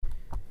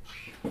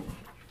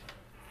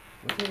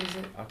birthday is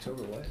it?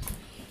 October what?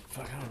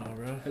 Fuck, I don't know,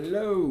 bro.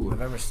 Hello.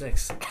 November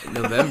 6th.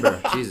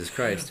 November. Jesus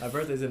Christ. My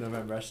birthday's in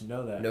November. I should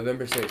know that.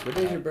 November 6th. What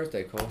day is your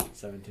birthday, Cole?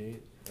 17th.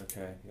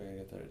 Okay, I gotta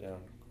get that down.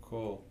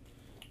 Cool.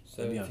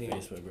 It'll be on 17th.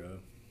 Facebook, bro.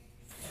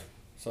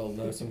 So I'll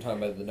know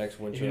sometime at the next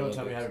winter. If you don't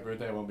tell me Olympics. happy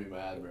birthday, I won't be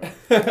mad,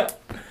 bro.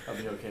 I'll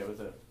be okay with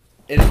it.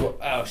 It is.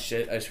 Oh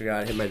shit! I just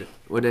forgot. I hit my.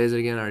 What day is it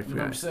again? I already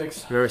forgot. November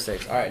 6th. November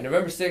 6th. All right,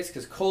 November 6th,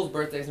 because Cole's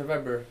birthday is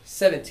November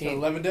 17th.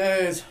 11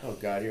 days. Oh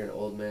god, you're an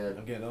old man.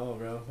 I'm getting old,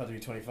 bro. I'm about to be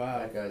That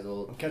 25. guy's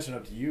old. I'm catching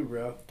up to you,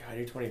 bro. God,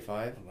 you're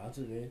 25. I'm about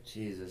to be.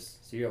 Jesus.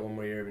 So you got one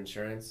more year of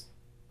insurance,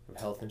 of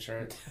health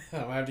insurance. I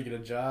might have to get a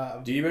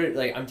job. Do you better,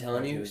 like? I'm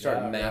telling Get you, a start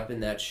job, bro. mapping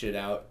that shit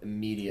out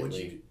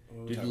immediately.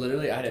 What'd you do? Dude,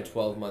 literally, I had a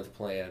 12-month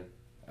plan.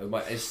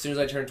 As soon as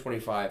I turned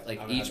 25, like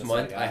I'm gonna each have to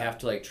month, sign I out. have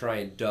to like try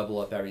and double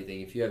up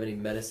everything. If you have any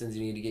medicines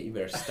you need to get, you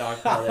better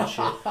stockpile that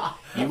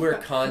shit. You wear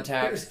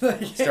contacts.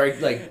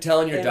 Start like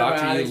telling your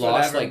doctor you Antibiotics,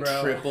 lost whatever, like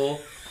bro. triple.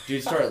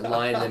 Dude, start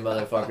lying to them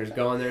motherfuckers.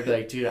 Go in there and be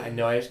like, dude, I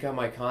know I just got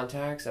my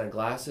contacts and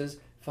glasses.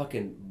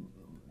 Fucking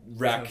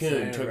raccoon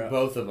saying, took bro.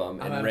 both of them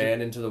I'm and gonna ran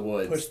into the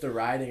woods. Push the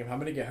riding. If I'm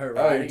gonna get hurt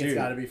Oh, riding, dude. it's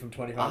gotta be from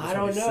 25 to I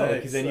don't 26. know,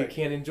 because then you Like,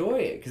 can't enjoy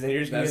it. Because then you're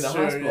just gonna be in the That's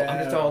true, hospital. I'm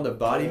just yeah. talking the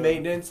body Yeah.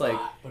 maintenance. Like,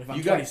 But if I'm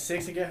you got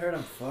 26 and get hurt,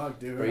 I'm fucked,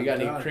 dude. Bro, you I'm got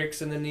any done.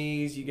 cricks in the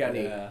knees? You got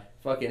any Yeah.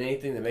 fucking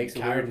anything that makes a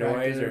weird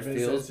noise or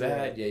feels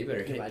bad? Yeah, you better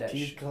Get hit my that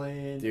teeth shit.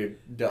 clean. Dude,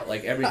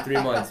 like every 3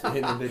 months,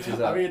 hitting the bitches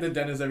I'll up. be at the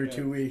dentist every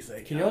 2 weeks.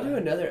 Like, Can y'all do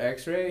another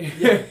x-ray?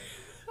 Yeah.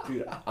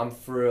 Dude, I'm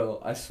for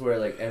real. I swear,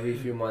 like every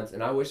few months.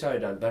 And I wish I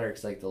had done better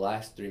because like the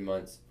last 3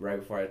 months, right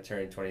before I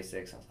turned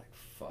 26, I was like,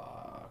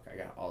 fuck, I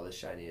got all this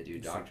shit I need to do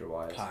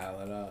doctor-wise. Pile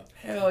it up.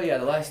 Hell yeah,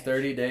 the last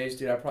 30 days,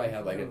 dude, I probably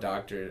have like a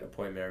doctor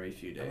appointment every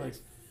few days. I'm like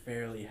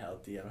fairly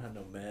healthy. I don't have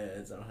no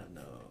meds. I don't have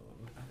no.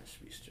 I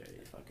should be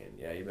straight. Fucking,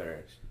 yeah, you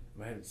better.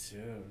 Might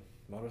soon.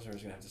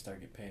 Motorsport's gonna have to start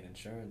getting paying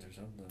insurance or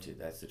something. Dude,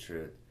 that's the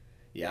truth.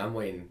 Yeah, I'm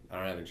waiting. I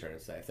don't have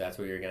insurance. If that's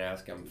what you're gonna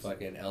ask, I'm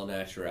fucking El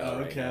Natural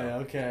right Okay, now.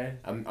 okay.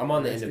 I'm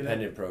on the Let's get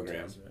independent it.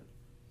 program.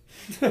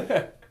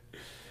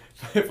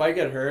 If I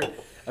get hurt,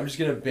 I'm just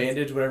gonna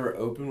bandage whatever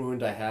open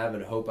wound I have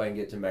and hope I can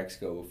get to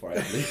Mexico before I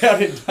leave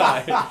out and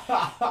die.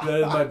 That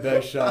is my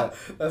best shot.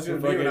 That's So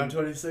gonna be when I'm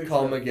fucking 26.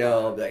 Call though.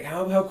 Miguel. I'll be like,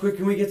 how quick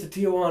can we get to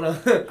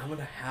Tijuana? I'm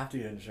gonna have to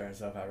get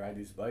insurance if I ride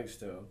these bikes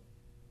still.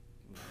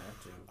 I'm gonna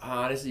have to.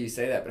 Honestly, you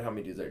say that, but how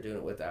many dudes are doing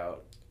it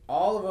without?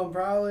 All of them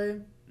probably.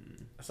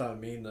 I saw a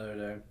meme the other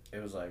day.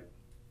 It was like,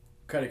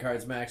 credit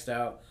cards maxed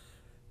out,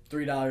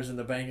 $3 in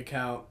the bank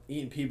account,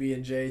 eating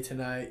PB&J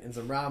tonight and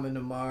some ramen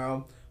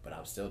tomorrow, but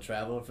I'm still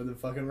traveling for the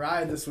fucking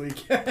ride this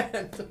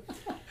weekend.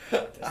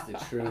 That's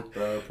the truth,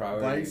 bro.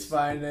 Priorities. Bikes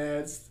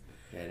financed.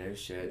 Yeah, no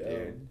shit, Yo,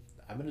 dude.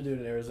 I'm gonna do it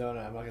in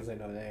Arizona. I'm not gonna say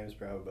no names,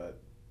 bro, but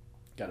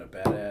got a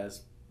badass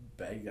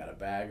bag. Got a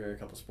bagger, a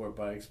couple sport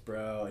bikes,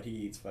 bro. And he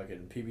eats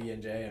fucking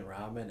PB&J and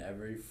ramen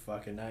every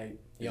fucking night.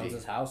 He Is owns he-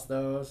 his house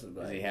though, so Is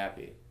like, he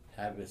happy?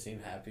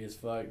 seemed happy as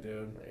fuck,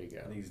 dude. There you go.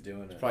 I think he's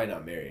doing it. Probably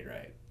not married,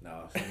 right?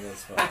 No, single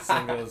as fuck.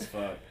 Single as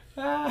fuck.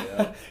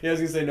 Yeah, I was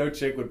gonna say no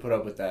chick would put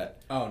up with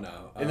that. Oh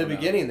no. In the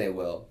beginning, they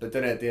will, but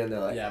then at the end, they're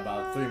like, Yeah,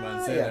 about 3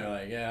 months in, yeah. they're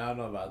like, yeah, I don't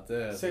know about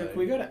this. So like, can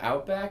we go to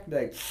Outback? And be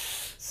like,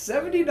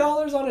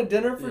 $70 on a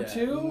dinner for yeah.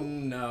 two?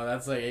 No,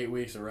 that's like 8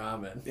 weeks of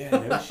ramen. Yeah,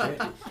 no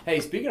shit. Hey,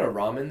 speaking of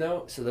ramen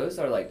though, so those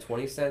are like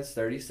 20 cents,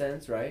 30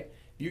 cents, right?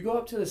 You go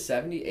up to the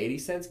 70, 80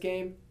 cents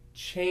game,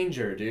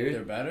 changer, dude.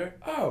 They're better?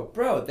 Oh,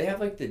 bro, they have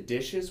like the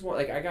dishes one.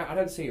 Like I'd have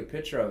to see a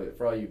picture of it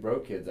for all you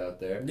broke kids out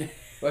there.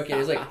 Okay,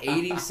 it's like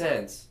 80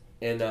 cents.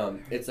 And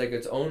it's like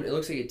its own. It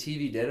looks like a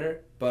TV dinner,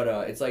 but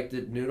it's like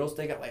the noodles.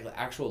 They got like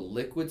actual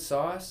liquid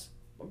sauce.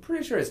 I'm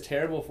pretty sure it's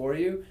terrible for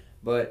you,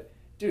 but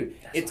dude,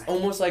 That's it's why-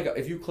 almost like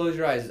if you close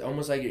your eyes, it's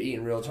almost like you're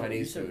eating real You Chinese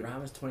Chinese said food.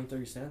 ramen's 20,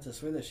 30 cents. I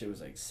swear that shit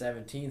was like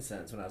 17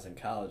 cents when I was in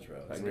college, bro.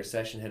 Like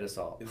recession hit us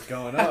all. It's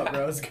going up,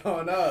 bro. It's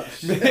going up.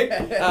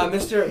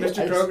 Mr.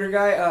 Kroger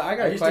guy, I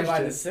got I a used to buy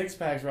the question.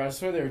 6-packs, bro. I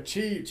swear they were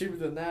cheaper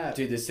than that.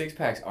 Dude, the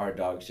 6-packs are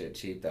dog shit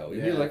cheap though. When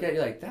you Yeah. look at it,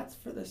 you're like, that's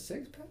for the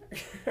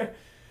 6-pack.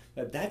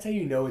 That's how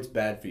you know it's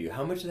bad for you.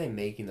 How much are they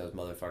making those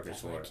motherfuckers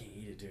That's why I for? can't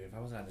eat it, dude. If I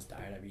wasn't on this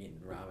diet, I'd be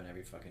eating ramen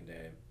every fucking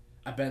day.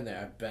 I've been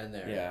there.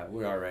 Yeah,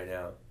 we are right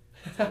now.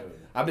 Dude.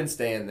 I've been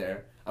staying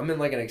there. I'm in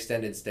like an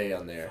extended stay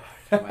on there.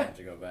 I might have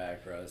to go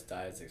back, bro. This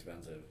diet's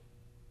expensive.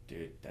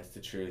 Dude, that's the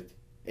truth.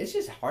 It's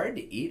just hard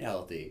to eat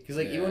healthy. Because,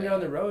 like, even when Yeah. you're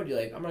on the road, you're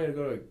like, I'm not going to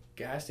go to a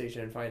gas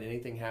station and find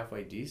anything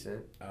halfway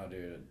decent. Oh,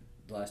 dude.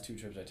 The last 2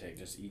 trips I take,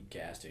 just eat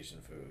gas station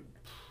food.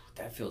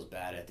 That feels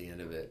bad at the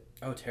end of it.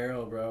 Oh,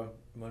 terrible, bro.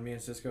 When me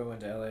and Cisco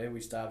went to LA, we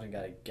stopped and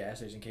got a gas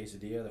station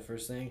quesadilla. The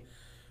first thing,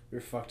 we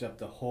were fucked up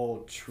the whole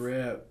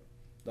trip.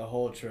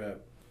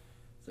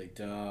 It's like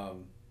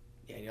dumb.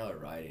 Yeah, and y'all are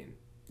riding.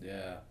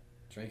 Yeah.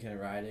 Drinking and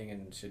riding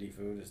and shitty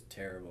food is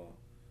terrible.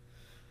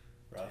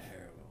 Rough.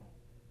 Terrible.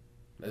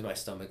 As my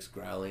stomach's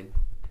growling.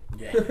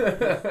 Yeah.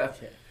 Yeah.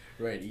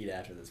 We're ready to eat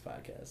after this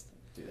podcast.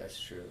 Dude, that's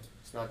true.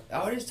 It's not.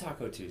 Oh, it is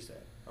Taco Tuesday.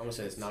 I'm going to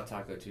say it's not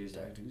Taco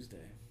Tuesday. Tuesday.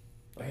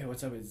 Oh, yeah,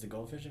 what's up? Is the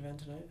Goldfish event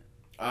tonight?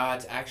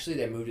 It's actually,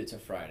 they moved it to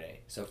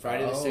Friday. So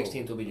Friday the Oh.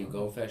 16th will be do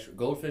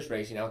goldfish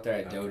racing out there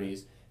at Okay.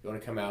 Doty's. You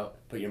want to come out,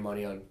 put your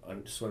money on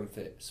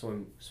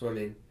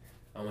swimming.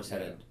 I almost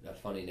had a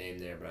funny name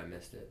there, but I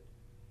missed it.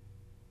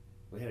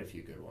 We had a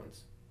few good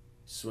ones.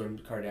 Swim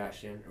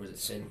Kardashian, or was it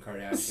Sin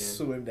Kardashian?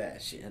 Swim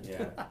Dashian.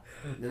 Yeah.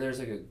 And then there's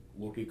like a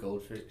Whoopi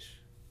Goldfish.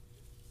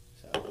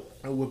 So.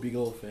 A Whoopi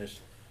Goldfish.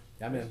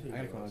 Yeah, man, I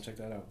gotta come out and check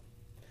that out.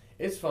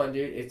 It's fun,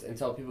 dude. It's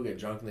until people get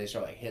drunk and they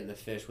start like hitting the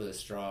fish with a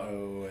straw.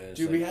 Oh,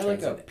 dude, we had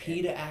like a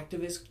PETA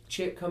activist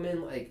chick come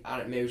in. Like,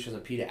 maybe she was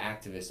a PETA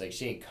activist. Like,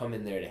 she ain't come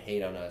in there to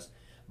hate on us,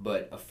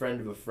 but a friend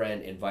of a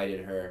friend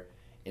invited her,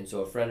 and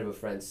so a friend of a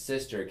friend's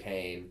sister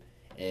came,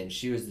 and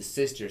she was the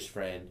sister's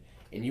friend.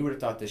 And you would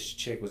have thought this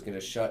chick was gonna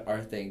shut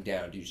our thing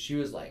down, dude. She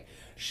was like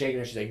shaking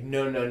her. She's like,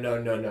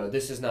 no,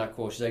 this is not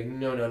cool. She's like,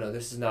 no,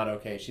 this is not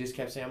okay. She just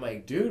kept saying, I'm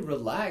like, dude,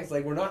 relax.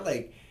 Like, we're not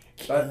like.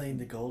 Killing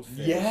the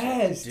goldfish.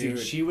 Yes, dude.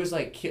 She was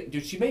like,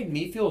 dude, she made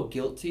me feel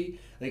guilty,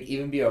 like,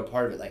 even be a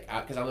part of it, like,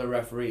 because I'm the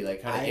referee,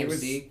 like, kind of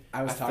MC.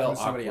 I was talking to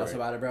somebody else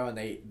about it, bro, and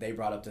they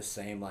brought up the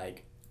same,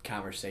 like,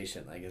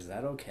 conversation. Like, is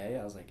that okay?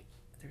 I was like,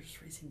 they're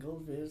just racing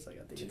goldfish. Like,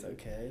 I think it's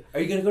okay.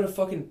 Are you going to go to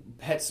fucking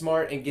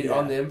PetSmart and get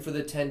on them for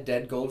the 10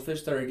 dead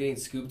goldfish that are getting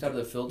scooped out of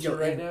the filter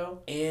right now?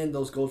 And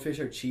those goldfish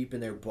are cheap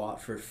and they're bought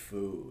for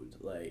food.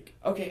 Like.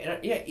 Okay,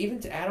 and yeah,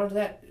 even to add on to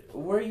that,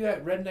 where are you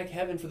at redneck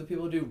heaven for the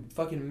people who do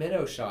fucking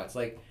minnow shots?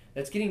 Like,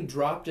 that's getting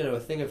dropped into a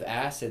thing of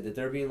acid that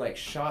they're being, like,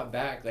 shot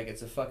back like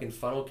it's a fucking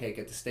funnel cake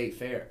at the state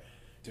fair.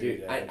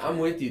 Dude, I'm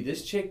with you.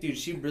 This chick, dude,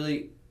 she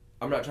really...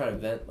 I'm not trying to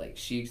vent, like,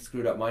 she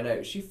screwed up my night,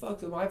 but she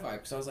fucked with my vibe,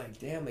 because I was like,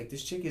 damn, like,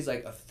 this chick is,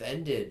 like,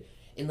 offended,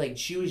 and, like,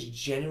 she was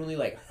genuinely,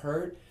 like,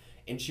 hurt,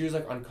 and she was,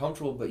 like,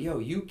 uncomfortable, but, yo,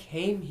 you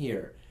came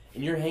here,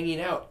 and you're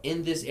hanging out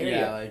in this area.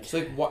 Yeah, like, so,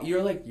 like, what,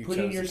 you're, like,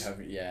 putting your...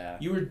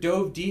 You were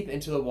dove deep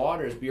into the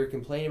waters, but you're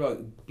complaining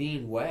about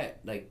being wet.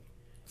 Like,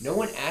 no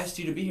one asked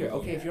you to be here.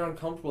 Okay, if you're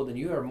uncomfortable, then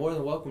you are more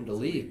than welcome to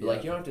leave, but,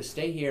 like, you don't have to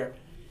stay here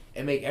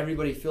and make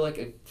everybody feel like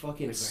a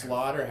fucking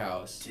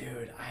slaughterhouse.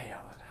 Dude,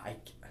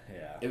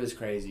 yeah. It was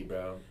crazy,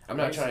 bro. I'm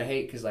not trying to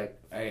hate because, like,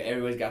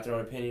 everybody's got their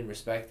own opinion,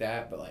 respect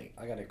that, but, like...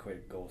 I got a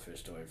quick goldfish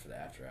story for the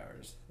after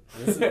hours.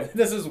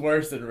 This is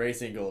worse than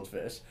racing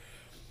goldfish.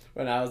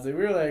 When I was, we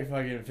were, like,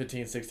 fucking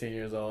 15, 16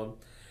 years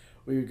old.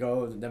 We would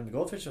go, them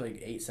goldfish are,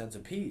 like, 8 cents a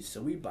piece,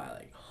 so we'd buy,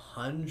 like,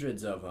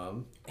 hundreds of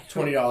them.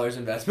 $20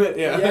 investment,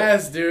 yeah.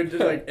 Yes, dude.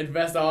 Just, like,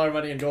 invest all our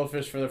money in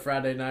goldfish for the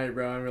Friday night,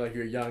 bro. And we're, like,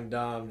 you're young,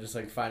 dumb, just,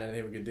 like, find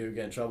anything we could do,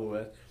 get in trouble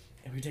with.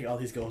 And we take all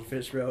these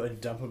goldfish, bro,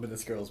 and dump them in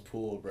this girl's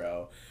pool,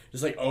 bro.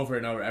 Just, like, over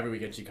and over. Every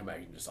weekend she'd come back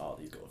and just all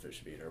these goldfish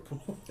would be in her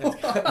pool.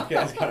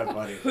 That's kind of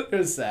funny. It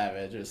was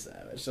savage.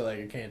 So, like,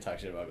 you can't talk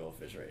shit about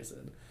goldfish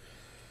racing.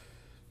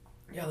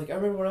 Yeah, like, I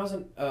remember when I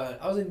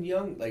was in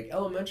young, like,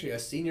 elementary, a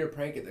senior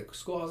prank at the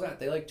school I was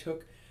at. They, like,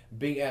 took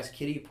big-ass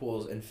kiddie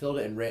pools and filled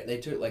it and ran. They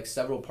took, like,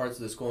 several parts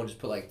of the school and just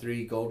put, like,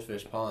 3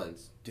 goldfish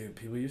ponds. Dude,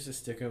 people used to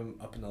stick them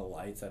up in the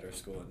lights at our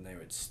school, and they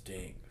would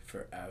stink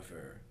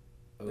forever.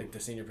 Like,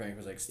 the senior prank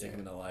was, like, sticking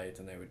in the lights,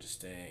 and they would just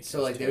stink.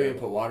 So, like, they didn't even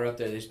put water up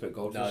there, they just put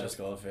goldfish No, just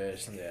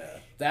goldfish, yeah.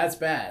 That's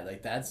bad.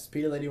 Like, that's...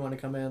 Peter Lady, you want to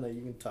come in? Like,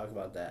 you can talk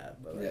about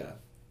that. But, like, yeah.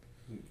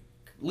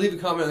 Leave a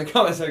comment in the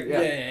comments. Like,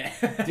 yeah.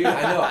 Dude,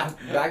 I know.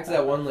 Back to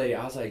that one lady,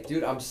 I was like,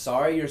 dude, I'm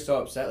sorry you're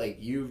so upset. Like,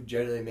 you've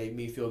generally made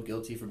me feel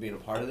guilty for being a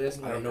part of this.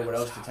 I don't know what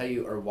else to tell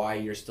you or why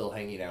you're still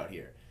hanging out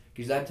here.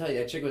 Because I tell you,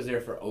 that chick was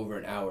there for over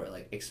an hour,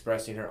 like,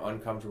 expressing her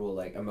uncomfortable,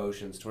 like,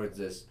 emotions towards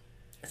this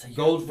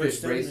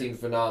goldfish racing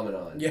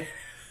phenomenon. Yeah.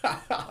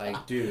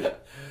 Like, dude.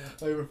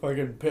 They were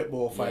fucking pit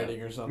bull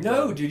fighting or something.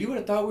 No, dude, you would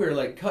have thought we were,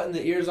 like, cutting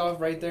the ears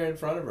off right there in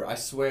front of her. I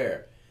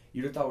swear.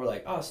 You'd have thought we're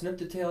like, oh, snip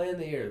the tail and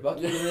the ears.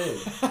 About to put them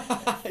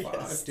in.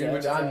 Yes, dude,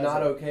 which I'm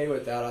not okay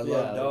with that. I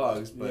love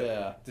dogs.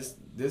 But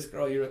this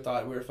girl, you'd have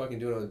thought we were fucking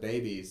doing it with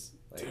babies.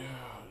 Like,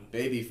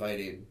 baby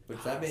fighting.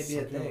 Which that may be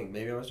a thing.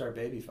 Maybe I'm going to start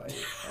baby fighting.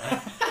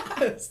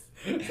 That's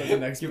the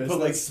next you business. put,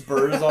 like,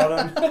 spurs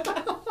on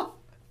them.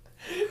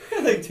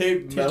 Like,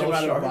 tape metal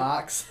out of a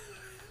box.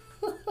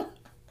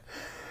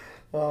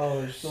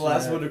 Oh, shit. The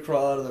last one to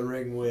crawl out of the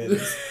ring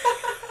wins.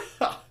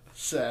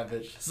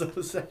 Savage.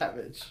 So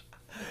savage.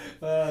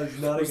 It's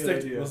not a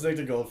good idea. We'll stick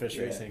to goldfish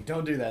racing.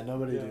 Don't do that.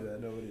 Nobody do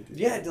that.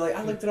 Yeah, like,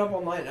 I looked it up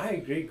online. I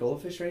agree.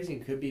 Goldfish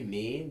racing could be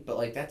mean, but,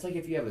 like, that's like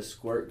if you have a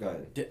squirt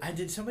gun.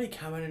 Did somebody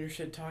comment on your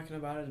shit talking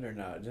about it or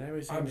not? Did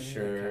anybody say I'm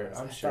sure.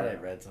 I thought I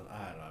read something.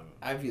 I don't know.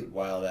 I feel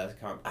wild ass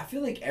comment. I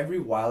feel like every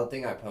wild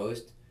thing I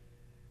post,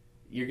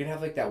 you're gonna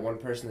have, like, that one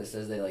person that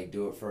says they, like,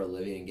 do it for a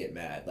living and get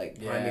mad.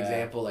 Like, prime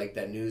example, like,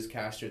 that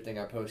newscaster thing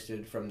I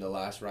posted from the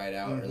last ride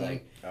out, or,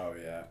 like... Oh,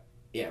 yeah.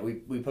 Yeah,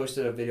 we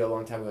posted a video a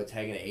long time ago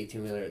tagging an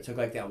 18-wheeler. It took,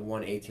 like, that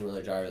one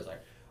 18-wheeler driver was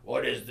like,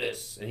 what is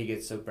this? And he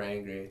gets super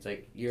angry. It's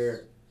like,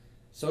 your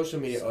social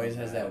media always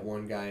has that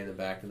one guy in the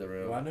back of the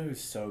room. You wanna know who's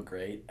so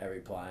great at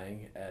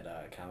replying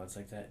at comments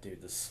like that?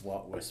 Dude, the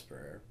Slut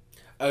Whisperer.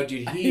 Oh,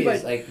 dude, he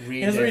is, like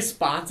reading his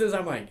responses,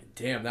 I'm like,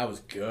 damn, that was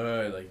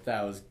good. Like,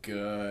 that was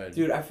good.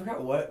 Dude, I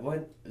forgot what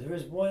there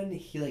was one,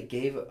 he, like,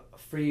 gave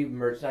free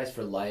merchandise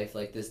for life.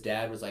 Like, this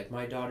dad was like,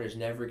 my daughter's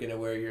never gonna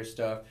wear your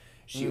stuff.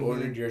 She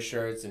ordered your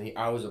shirts, and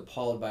I was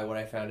appalled by what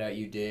I found out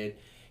you did.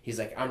 He's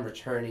like, I'm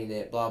returning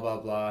it, blah, blah,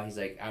 blah. He's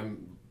like,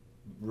 I'm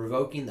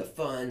revoking the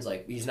funds.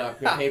 Like, he's not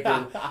gonna pay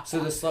for So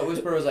the Slut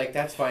Whisperer was like,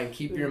 that's fine,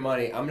 keep your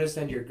money. I'm gonna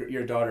send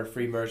your daughter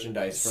free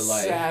merchandise for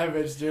life.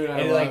 Savage, dude.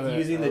 And like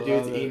using the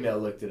dude's email,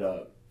 looked it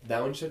up.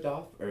 That one shut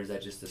off, or is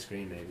that just the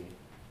screen maybe?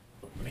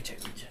 Let me check.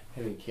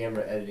 Having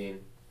camera editing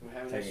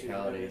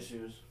technicalities.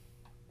 Issues.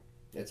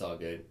 It's all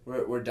good.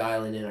 We're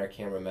dialing in our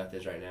camera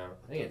methods right now.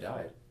 I think it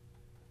died.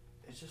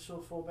 It's just so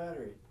full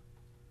battery.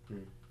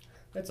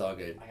 That's all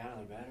good. I got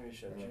another battery.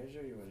 Should I change it,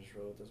 or you want to just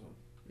roll with this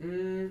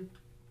one?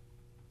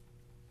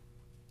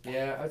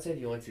 Yeah, I'd say if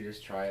you want to,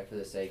 just try it for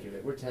the sake of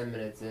it. We're 10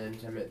 minutes in,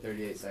 10 minutes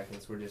 38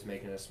 seconds. We're just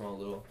making a small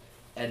little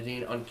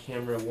editing on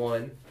camera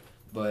 1.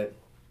 But,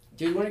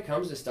 dude, when it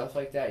comes to stuff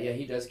like that, yeah,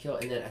 he does kill.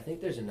 And then I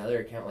think there's another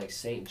account like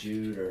St.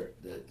 Jude or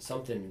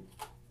something.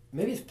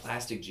 Maybe it's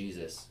Plastic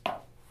Jesus.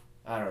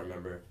 I don't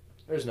remember.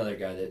 There's another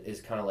guy that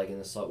is kind of like in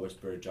the Slut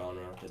Whisperer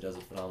genre that does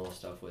phenomenal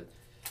stuff with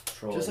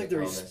trolls. Just like the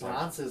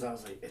responses, I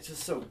was like, it's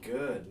just so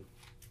good.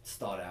 It's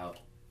thought out.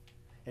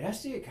 It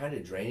has to get kind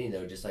of draining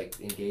though, just like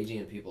engaging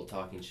in people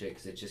talking shit,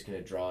 because it's just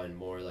gonna draw in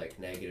more like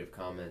negative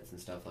comments and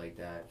stuff like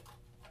that.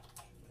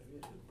 Maybe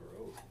it just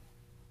broke.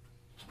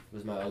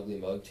 Was my ugly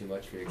mug too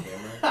much for your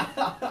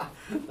camera?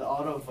 The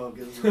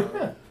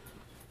autofocus.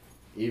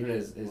 Even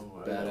his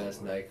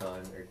badass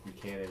Nikon or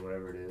Canon,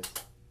 whatever it is.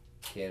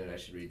 Canon, I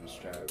should read the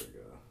strap. There we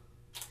go.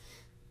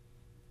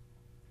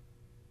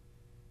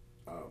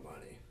 Oh,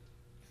 money.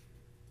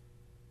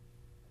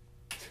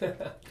 Just in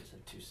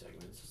 2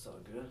 segments. It's all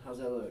good. How's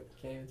that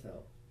look? Can't even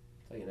tell.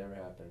 It's like it never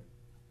happened.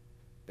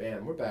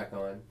 Bam, we're back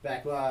on.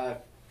 Back live.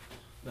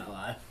 Not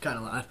live. Kind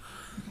of live.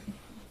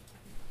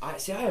 I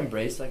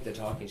embrace like the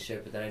talking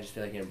shit, but then I just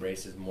feel like it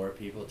embraces more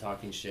people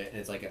talking shit, and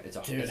it's like it's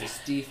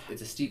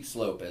a steep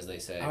slope, as they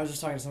say. I was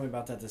just talking to somebody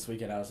about that this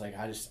weekend. I was like,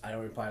 I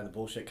don't reply to the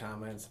bullshit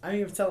comments. I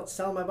don't even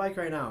sell my bike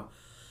right now.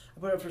 I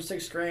put it up for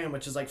 $6,000,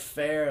 which is like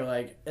fair.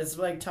 Like it's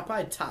like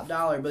probably top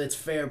dollar, but it's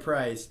fair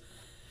price.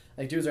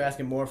 Like dudes are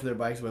asking more for their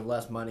bikes with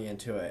less money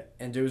into it,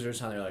 and dudes are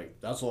telling like,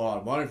 that's a lot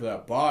of money for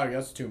that bike.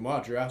 That's too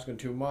much. You're asking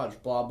too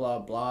much. Blah blah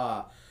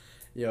blah.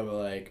 You know, but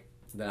like.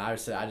 Then I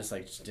just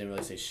like didn't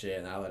really say shit,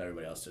 and I let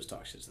everybody else just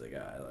talk shit to the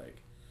guy. Like,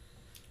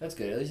 that's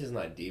good. At least it's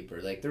not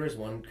deeper. Like there was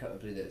one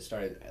company that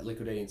started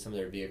liquidating some of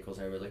their vehicles,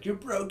 and everybody was like, "You're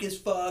broke as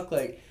fuck."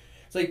 Like,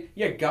 it's like,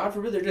 yeah, God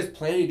forbid they're just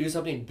planning to do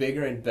something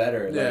bigger and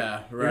better. Like,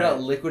 yeah, right. You're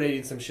not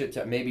liquidating some shit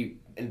to maybe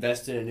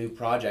invest in a new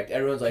project.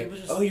 Everyone's like,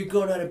 "Oh, you're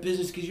going out of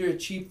business because you're a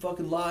cheap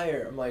fucking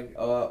liar." I'm like,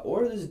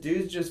 or this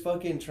dude's just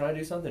fucking trying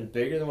to do something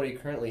bigger than what he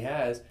currently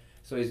has,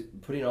 so he's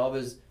putting all of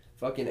his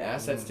fucking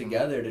assets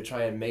together to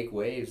try and make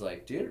waves.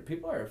 Like, dude,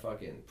 people are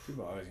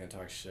always gonna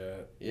talk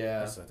shit.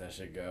 Yeah, just let that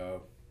shit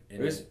go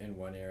in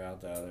one ear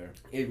out the other.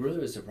 It really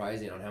was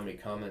surprising on how many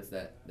comments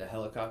that the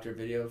helicopter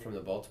video from the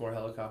Baltimore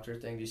helicopter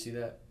thing. Do you see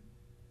that?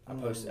 I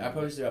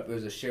posted it up. It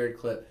was a shared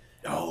clip.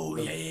 Oh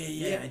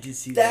yeah. I did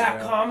see that.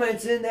 That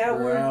comments in that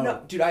were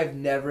no, dude. I've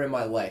never in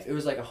my life. It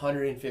was like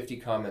 150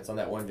 comments on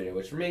that one video,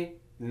 which for me,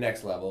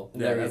 next level.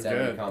 Yeah, that's good.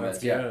 Many comments.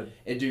 That's good.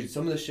 And dude,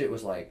 some of the shit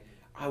was like,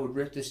 I would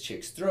rip this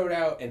chick's throat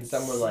out, and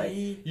some were like,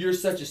 you're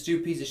such a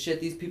stupid piece of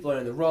shit, these people are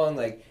in the wrong,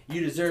 like, you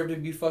deserve to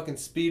be fucking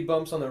speed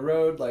bumps on the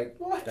road, like,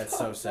 what? That's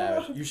so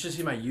savage. You should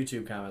see my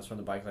YouTube comments from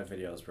the Bike Life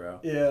videos, bro.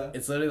 Yeah.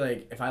 It's literally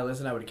like, if I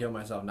listened, I would kill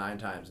myself 9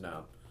 times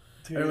now.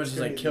 Dude, everyone's just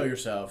like, kill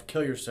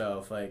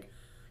yourself, like,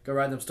 go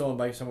ride them stolen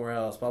bikes somewhere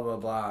else, blah, blah,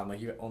 blah. I'm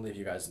like, only if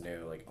you guys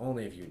knew, like,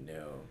 only if you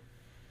knew.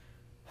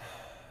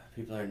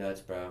 People are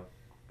nuts, bro.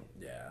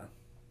 Yeah.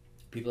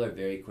 People are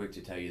very quick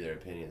to tell you their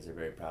opinions, they're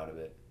very proud of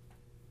it.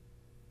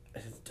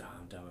 It's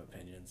dumb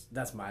opinions.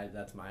 That's my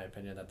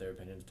opinion, that their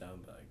opinion's dumb,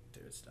 but like,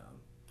 dude, it's dumb.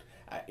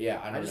 I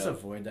don't know. I just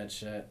avoid that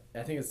shit.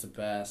 I think it's the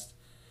best.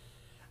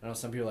 I know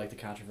some people like the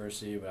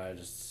controversy, but I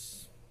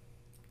just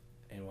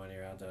in one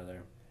ear out the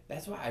other.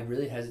 That's why I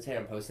really hesitate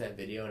on posting that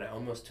video, and I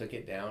almost took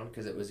it down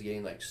because it was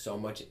getting like so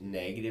much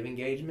negative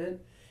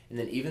engagement, and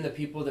then even the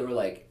people that were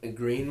like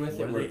agreeing with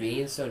it were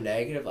being so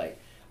negative, like,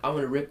 I'm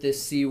gonna rip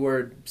this C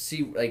word,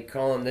 like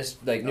calling this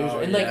like news,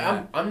 and like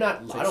I'm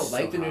not, I don't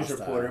like the news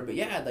reporter, but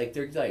yeah, like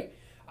they're like,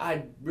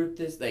 I'd rip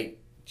this, like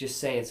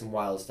just saying some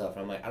wild stuff,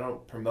 and I'm like, I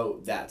don't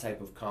promote that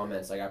type of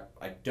comments, like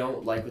I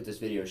don't like what this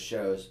video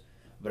shows,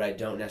 but I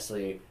don't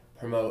necessarily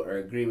promote or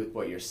agree with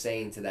what you're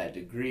saying to that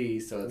degree,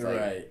 so it's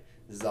like,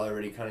 this has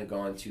already kind of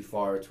gone too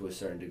far to a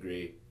certain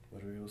degree.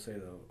 What do people say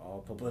though?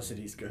 All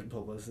publicity is good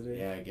publicity.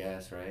 Yeah, I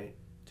guess, right?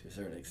 To a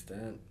certain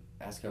extent.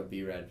 Ask how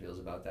B-Rad feels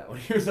about that when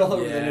he was all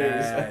over the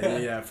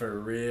news. Yeah,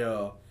 for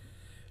real.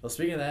 Well,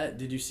 speaking of that,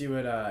 did you see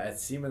what at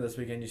SEMA this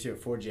weekend? You see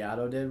what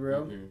Forgiato did,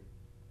 bro?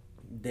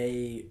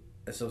 Mm-hmm.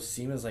 So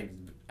SEMA's like,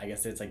 I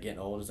guess it's like getting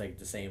old. It's like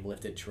the same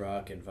lifted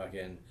truck and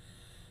fucking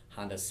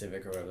Honda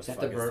Civic or whatever the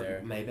fuck is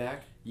there. Maybach?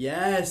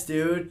 Yes,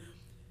 dude.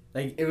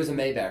 Like it was a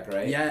Maybach,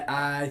 right? Yeah,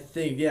 I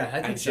think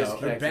so.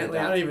 Or Bentley,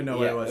 I don't even know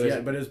what it was.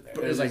 But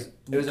it was like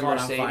it was a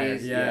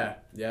Mercedes. Yeah.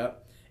 Yep.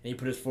 And he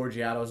put his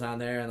Forgiatos on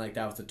there, and like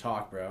that was the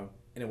talk, bro.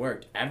 And it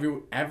worked.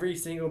 Every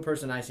single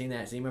person I seen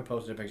that SEMA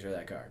posted a picture of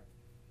that car.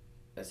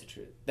 That's the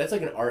truth. That's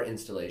like an art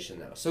installation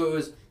though. So it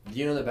was. Do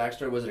you know the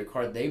backstory? Was it a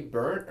car they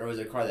burnt, or was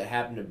it a car that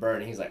happened to burn?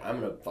 And he's like, I'm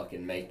gonna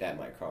fucking make that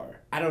my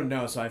car. I don't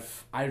know. So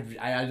I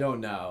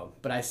don't know.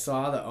 But I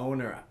saw the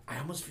owner. I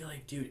almost feel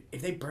like, dude,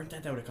 if they burnt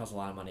that would have cost a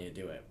lot of money to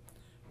do it.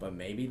 But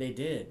maybe they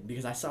did,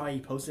 because I saw he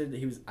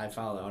posted. I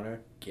followed the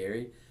owner,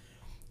 Gary.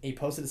 He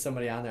posted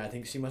somebody on there. I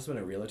think she must have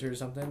been a realtor or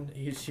something.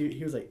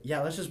 He was like,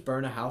 yeah, let's just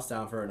burn a house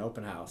down for an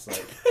open house.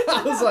 Like,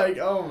 I was like,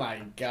 oh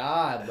my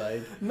god,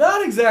 like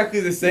Not exactly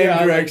the same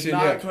direction.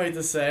 Like, not quite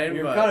the same.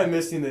 You're but... kind of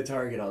missing the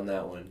target on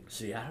that one.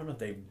 See, I don't know if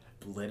they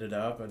lit it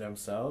up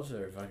themselves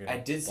or fucking. I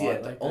did see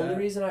it. Like the only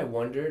reason I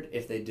wondered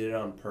if they did it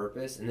on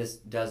purpose, and this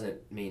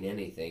doesn't mean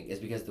anything, is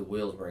because the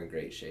wheels were in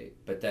great shape.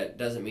 But that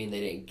doesn't mean they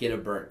didn't get a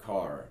burnt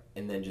car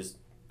and then just.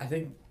 That's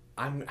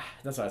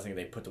what I was thinking.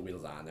 They put the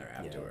wheels on there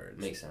afterwards.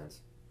 Yeah, makes sense.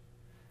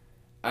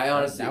 I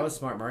honestly. That was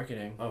smart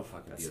marketing. Oh,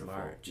 fucking That's beautiful.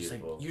 smart.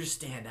 Beautiful. Just you just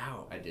stand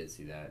out. I did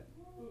see that.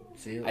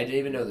 See. I didn't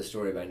even know the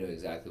story, but I knew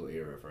exactly what you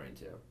were referring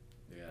to.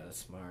 Yeah, that's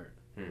smart.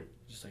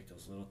 Just like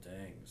those little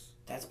things.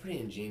 That's pretty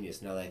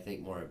ingenious now that I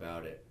think more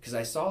about it. Because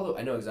I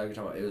know exactly what you're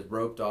talking about. It was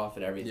roped off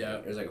and everything. Yeah.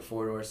 It was like a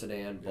 4-door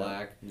sedan,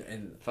 black,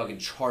 and fucking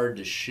charred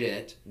to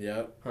shit.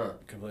 Yep. Huh.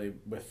 Completely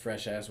with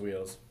fresh ass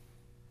wheels.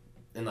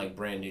 And like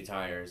brand new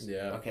tires.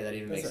 Yeah. Okay, that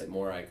even makes it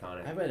more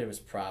iconic. I bet it was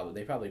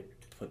they probably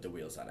put the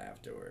wheels on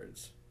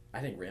afterwards. I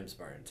think rims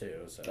burned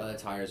too. So. The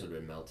tires would have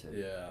been melted.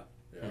 Yeah.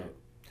 Yeah.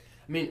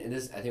 I mean,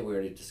 I think we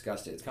already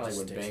discussed it. It's kind of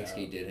like when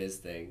Banksy did his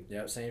thing.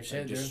 Yep, same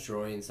shit, dude.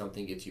 Destroying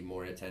something gets you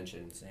more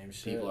attention. Same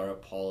shit. People are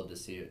appalled to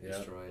see it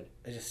destroyed.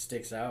 It just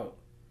sticks out.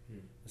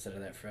 Instead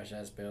of that fresh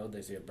ass build,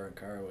 they see a burnt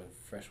car with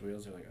fresh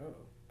wheels. They're like, oh.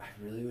 I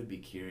really would be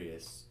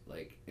curious,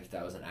 like, if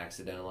that was an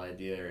accidental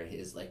idea or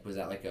was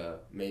that like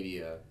maybe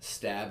a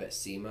stab at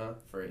SEMA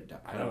for it?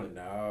 I don't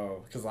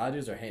know, because a lot of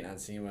dudes are hating on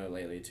SEMA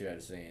lately too.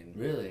 I've seen.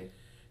 Really.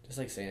 Just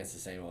like saying it's the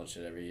same old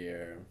shit every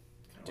year.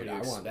 Dude, I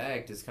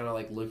expect it's kind of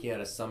like looking at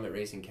a Summit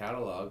Racing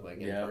catalog, like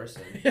in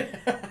person.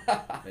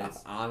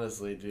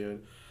 Honestly,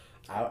 dude,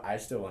 I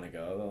still want to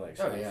go though. Like,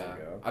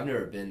 go. I've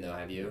never been though.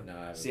 Have you? No, I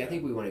haven't. See, I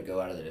think we want to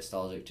go out of the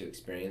nostalgic to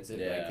experience it.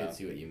 Yeah. But I could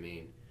see what you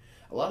mean.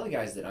 A lot of the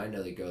guys that I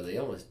know that go,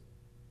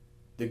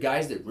 the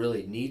guys that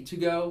really need to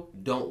go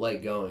don't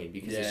like going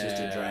because it's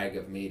just a drag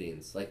of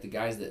meetings. Like the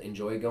guys that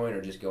enjoy going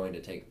are just going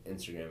to take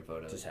Instagram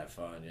photos. Just have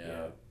fun,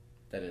 yeah.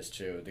 That is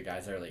true. The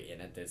guys that are like in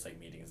it, it's like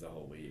meetings the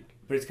whole week.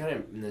 But it's kind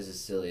of, and this is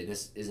silly,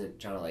 this isn't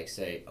trying to like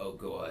say, oh,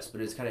 go us,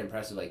 but it's kind of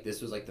impressive. Like this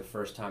was like the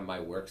first time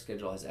my work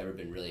schedule has ever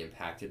been really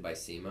impacted by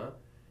SEMA.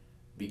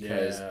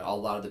 Because a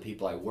lot of the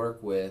people I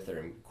work with or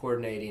am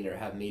coordinating or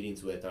have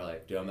meetings with are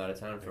like, dude, I'm out of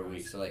town for a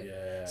week. So like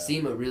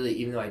SEMA really,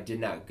 even though I did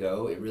not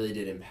go, it really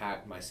did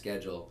impact my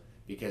schedule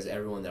because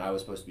everyone that I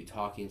was supposed to be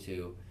talking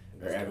to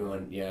or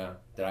everyone,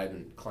 that I've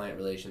been client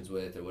relations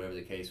with or whatever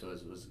the case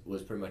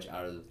was pretty much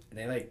out of the.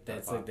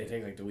 And they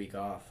take like the week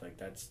off. Like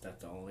that's the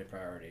only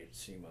priority.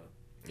 SEMA.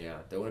 Yeah,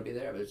 they want to be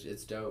there, but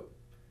it's dope.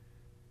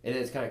 And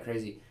it's kind of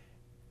crazy.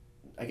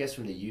 I guess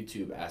from the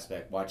YouTube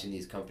aspect, watching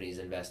these companies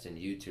invest in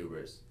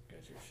YouTubers.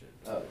 Got your shit.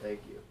 Oh, thank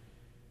you.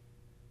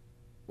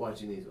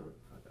 Watching these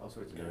all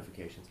sorts of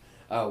notifications.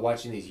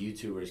 Watching these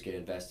YouTubers get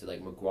invested,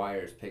 like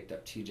McGuire's picked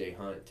up TJ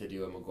Hunt to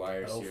do a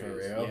McGuire series. For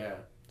real? Yeah.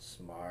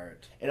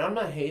 Smart. And I'm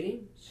not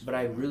hating, but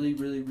I really,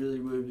 really, really,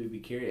 really would be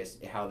curious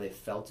how they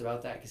felt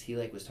about that because he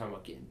like was talking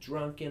about getting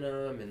drunk in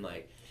them and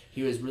like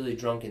he was really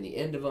drunk in the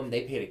end of them.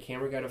 They paid a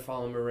camera guy to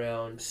follow him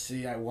around.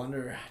 See, I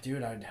wonder,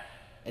 dude.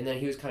 And then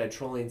he was kind of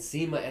trolling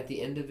SEMA at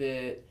the end of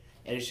it,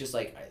 and it's just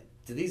like,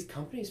 do these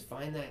companies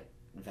find that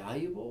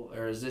valuable,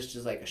 or is this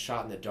just like a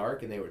shot in the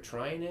dark and they were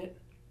trying it?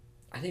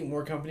 I think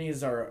more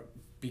companies are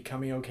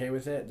becoming okay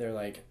with it. They're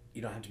like,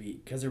 you don't have to be,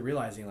 because they're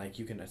realizing like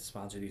you can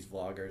sponsor these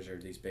vloggers or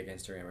these big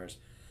Instagrammers,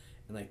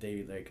 and like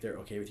they're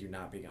okay with you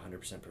not being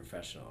 100%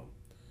 professional.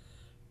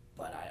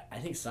 But I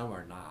think some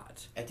are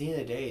not. At the end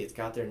of the day, it's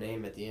got their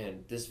name at the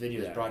end. This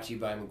video is brought to you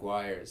by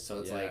McGuire's, so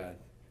it's like.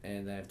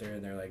 And then if they're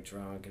in there like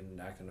drunk and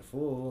acting a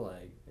fool,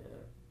 like,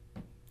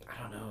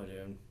 I don't know,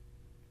 dude.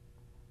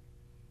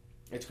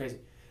 It's crazy.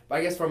 But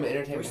I guess from an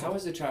entertainment, how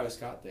was the Travis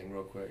Scott thing,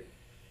 real quick?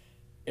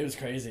 It was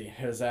crazy.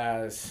 It was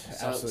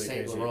absolutely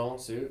Saint crazy. Laurent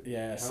suit?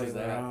 Yeah, Saint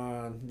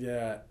Laurent.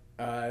 Yeah.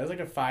 It was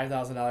like a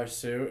 $5,000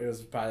 suit. It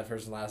was probably the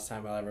first and last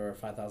time I'll ever wear a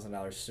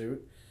 $5,000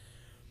 suit.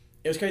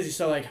 It was crazy.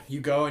 So like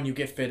you go and you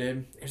get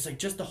fitted. It was like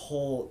just the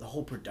whole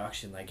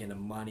production, like, and the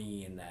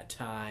money and that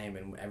time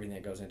and everything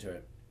that goes into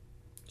it.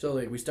 So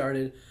like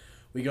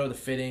we go to the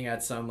fitting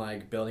at some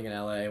like building in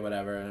LA,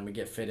 whatever, and we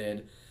get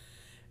fitted,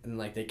 and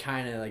like they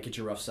kind of like get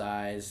your rough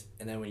size,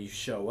 and then when you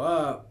show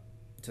up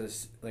to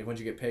this, like once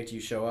you get picked,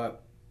 you show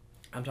up.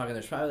 I'm talking,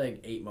 there's probably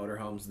like 8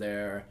 motorhomes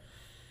there.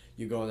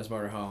 You go in this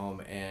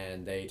motorhome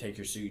and they take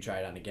your suit, you try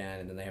it on again,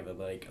 and then they have a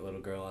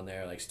little girl in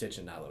there like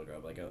stitching, not a little girl,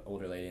 but like an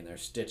older lady in there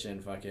stitching,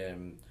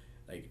 fucking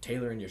like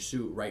tailoring your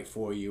suit right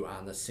for you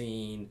on the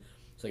scene.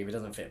 So like if it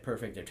doesn't fit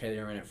perfect, they're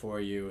tailoring it for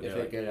you. They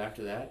fit good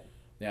after that?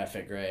 Yeah, it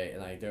fit great.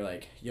 And like they're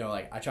like, you know,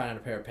 like I tried on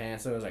a pair of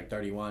pants. It was like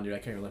 31, dude. I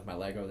couldn't even lift my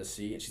leg over the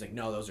seat. And she's like,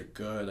 no, those are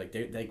good. Like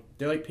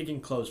they're like picking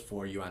clothes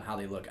for you on how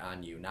they look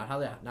on you, not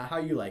how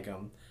you like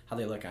them, how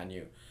they look on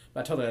you.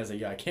 But I told her, I was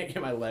like, yo, I can't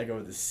get my leg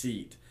over the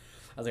seat.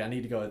 I was like, I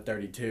need to go at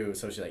 32.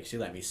 So she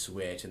let me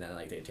switch, and then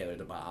like they tailored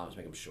the bottoms,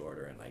 make them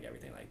shorter, and like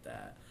everything like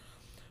that.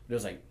 But it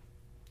was like,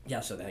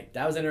 yeah. So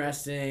that was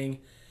interesting. And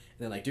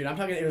then like, dude, I'm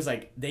talking. It was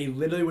like they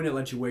literally wouldn't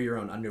let you wear your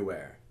own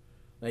underwear.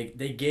 Like,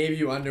 they gave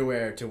you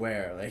underwear to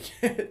wear. Like,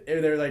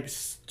 they're, like,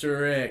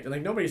 strict. And,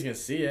 like, nobody's gonna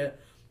see it.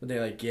 But they,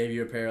 like, gave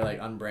you a pair of, like,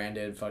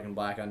 unbranded fucking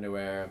black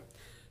underwear,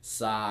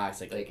 socks,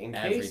 like in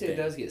everything. case it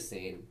does get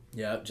seen.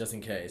 Yep, just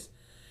in case.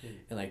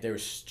 And, like, they were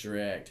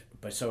strict.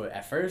 But so,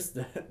 at first,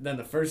 then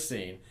the first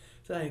scene,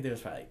 so I think there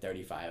was probably, like,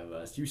 35 of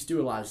us. You used to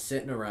do a lot of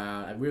sitting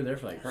around. And we were there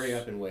for, like... Hurry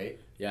up and wait.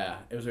 Yeah,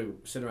 it was, like,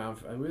 sitting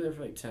around. We were there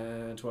for, like,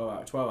 10,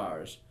 12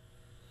 hours.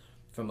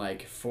 From,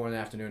 like, 4 in the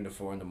afternoon to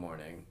 4 in the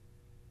morning.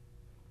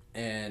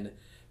 And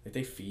like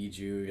they feed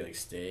you like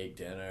steak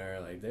dinner,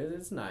 like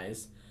it's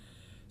nice.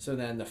 So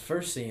then the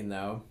first scene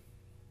though,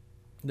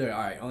 they're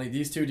all right. Only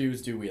these two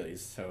dudes do wheelies.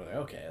 So like,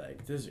 okay, like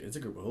it's a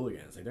group of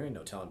hooligans. Like there ain't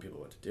no telling people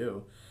what to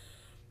do.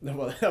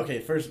 Well, okay,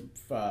 first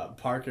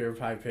Parker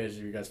probably pitched.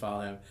 If you guys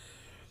follow him,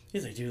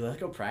 he's like, dude, let's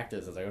go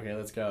practice. I was like, okay,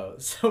 let's go.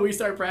 So we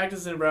start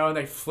practicing, bro, and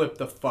they flip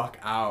the fuck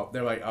out.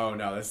 They're like, oh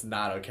no, this is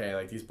not okay.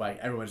 Like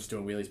everyone's just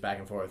doing wheelies back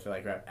and forth. They're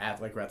like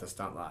we're at the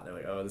stunt lot. They're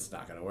like, oh, this is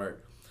not gonna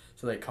work.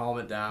 So they calm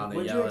it down.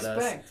 They yell at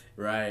us.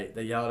 Right.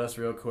 They yell at us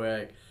real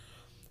quick.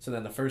 So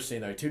then the first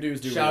scene, like 2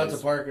 dudes do. Shout out to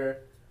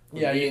Parker.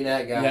 Yeah, being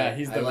that guy. Yeah,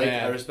 he's the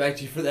man. I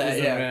respect you for that.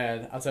 He's the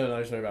man. I'll tell you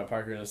another story about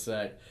Parker in a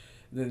sec.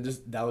 Then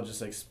that will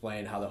just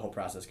explain how the whole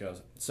process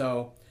goes.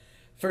 So,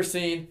 first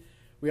scene,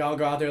 we all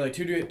go out there like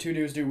two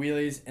dudes do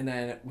wheelies, and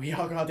then we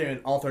all go out there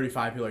and all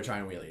 35 people are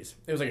trying wheelies.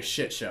 It was like a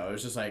shit show. It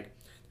was just like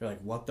they're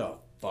like, what the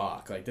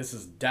fuck, like this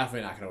is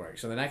definitely not gonna work.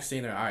 So the next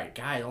scene they're all right,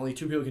 guys, only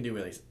 2 people can do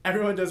wheelies.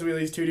 Everyone does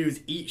wheelies. 2 dudes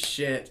eat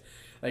shit.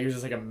 Like it was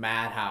just like a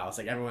madhouse.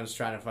 Like everyone's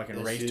trying to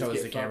fucking race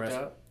towards the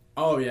cameras.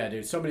 Oh yeah,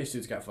 dude. So many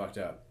suits got fucked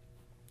up.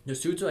 The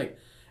suits are like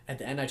at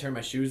the end I turned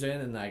my shoes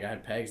in and like I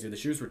had pegs, dude. The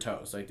shoes were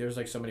toast. Like there was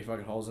like so many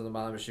fucking holes in the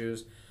bottom of the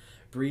shoes.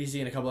 Breezy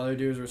and a couple other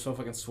dudes were so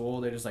fucking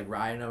swole. They just like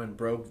riding them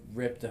and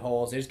ripped the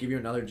holes. They just give you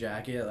another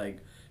jacket. Like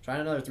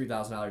trying another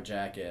 $3,000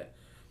 jacket.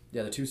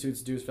 Yeah, the 2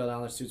 dudes fell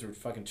down. Their suits were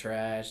fucking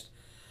trashed.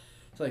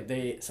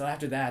 So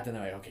after that, then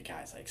they're like, okay,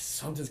 guys, like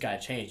something's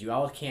gotta change. You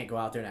all can't go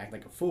out there and act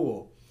like a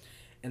fool.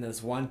 And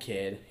this one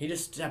kid, he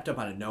just stepped up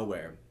out of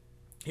nowhere.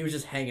 He was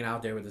just hanging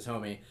out there with his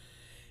homie.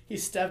 He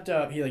stepped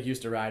up. He like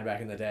used to ride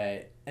back in the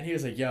day, and he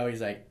was like, "Yo,"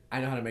 he's like,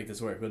 "I know how to make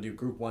this work. We'll do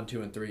group 1,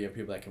 2, and 3 of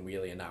people that can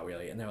wheelie and not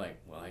wheelie." And they're like,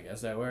 "Well, I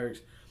guess that works."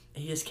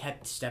 And he just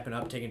kept stepping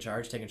up, taking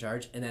charge,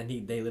 and then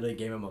they literally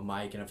gave him a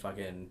mic and a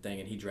fucking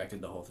thing, and he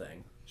directed the whole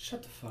thing.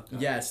 Shut the fuck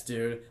up. Yes,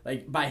 dude.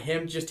 Like by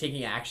him just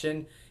taking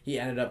action, he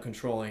ended up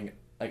controlling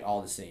like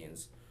all the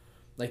scenes.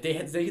 Like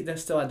they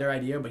still had their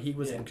idea, but he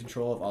was in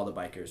control of all the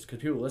bikers because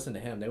people listened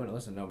to him. They wouldn't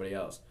listen to nobody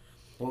else.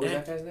 What was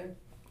that guy's name?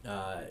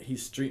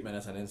 He's Street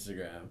Menace on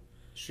Instagram.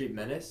 Street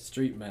Menace?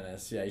 Street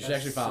Menace, yeah. You should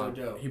actually follow him.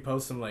 Dope. He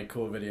posts some like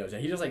cool videos. Yeah,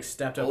 he just like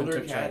stepped up and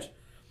took charge.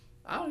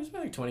 I don't know, he's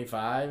about like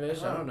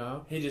 25-ish. I don't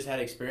know. He just had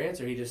experience,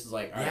 or he just was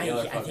like, all right,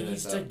 I think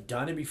he's like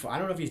done it before. I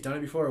don't know if he's done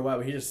it before or what,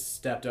 but he just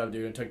stepped up,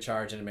 dude, and took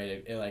charge and made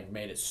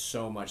it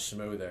so much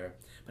smoother.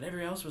 But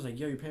everybody else was like,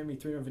 yo, you're paying me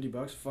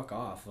 $350, fuck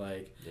off.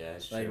 Like, yeah,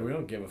 it's like true. We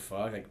don't give a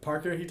fuck. Like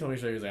Parker, he told me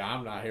straight, he was like,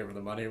 I'm not here for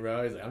the money,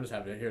 bro. He's like, I'm just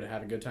here to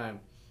have a good time.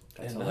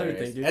 That's and hilarious.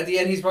 Thing, dude, at the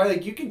end, he's probably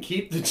like, you can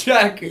keep the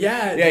check.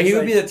 Yeah, he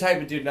would be the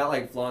type of dude, not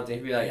like flaunting.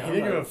 He'd be like, he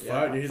didn't give a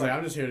fuck. Dude. He's like,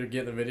 I'm just here to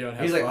get in the video and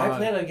have fun. He's like, I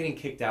plan on getting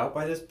kicked out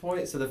by this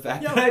point, so the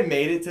fact that I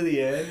made it to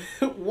the end.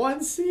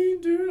 One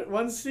scene,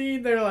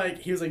 they're like,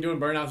 he was like doing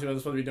burnouts. He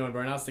wasn't supposed to be doing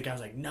burnouts. The guy was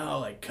like, no,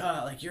 like,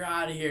 cut, like, you're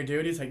out of here,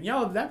 dude. He's like,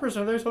 yo, that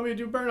person over there told me to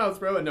do burnouts,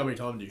 bro. And nobody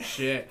told him to do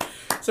shit.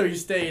 So he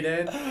stayed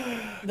in.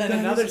 Then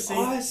another scene.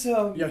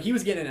 Awesome. Yo, he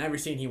was getting in every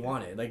scene he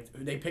wanted. Like,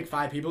 they picked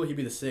 5 people, he'd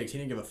be the 6th. He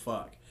didn't give a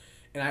fuck.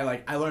 And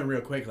I learned real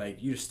quick,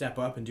 like, you just step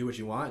up and do what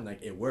you want, and,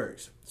 like, it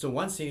works. So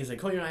one scene, he's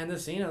like, oh, you're not in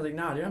this scene? I was like,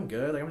 nah, dude, I'm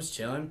good. Like, I'm just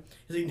chilling.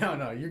 He's like,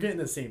 no, you're getting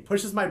this scene.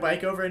 Pushes my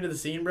bike over into the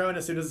scene, bro, and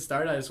as soon as it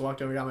started, I just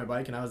walked over, got my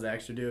bike, and I was the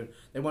extra dude.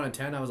 They wanted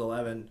 10, I was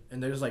 11.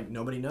 And they're just like,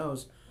 nobody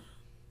knows.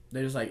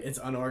 They're just like, it's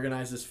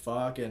unorganized as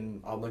fuck,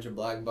 and... a bunch of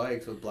black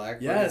bikes with black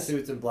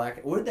suits and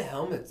black... What are the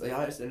helmets? Like,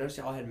 I noticed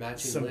y'all had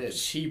matching lids.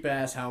 Some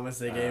cheap-ass helmets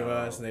they gave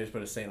us, and they just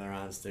put a Saint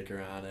Laurent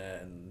sticker on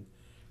it, and...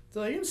 So,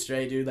 like, it was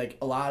straight, dude. Like,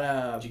 a lot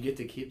of... Did you get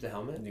to keep the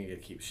helmet? I didn't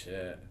get to keep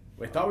shit.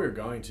 We thought we were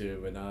going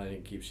to, but no, I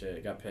didn't keep shit.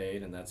 It got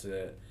paid, and that's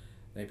it.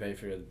 They paid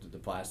for the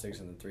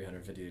plastics and then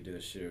 $350 to do the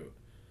shoot.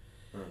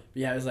 But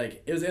yeah,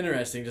 it was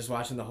interesting just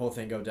watching the whole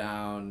thing go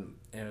down.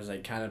 And it was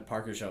like, kind of,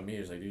 Parker showed me, he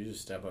was like, you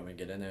just step up and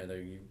get in there.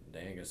 They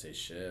ain't gonna say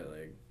shit.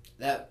 Like,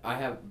 that, I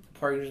have,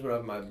 Parker just put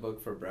up my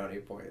book for brownie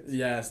points.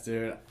 Yes,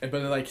 dude. But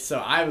like, so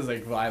I was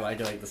like, well, I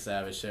like it, like the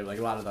savage shit. Like,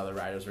 a lot of the other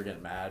riders were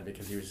getting mad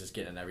because he was just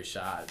getting every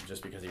shot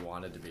just because he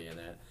wanted to be in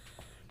it.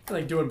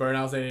 Like, doing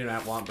burnouts, they didn't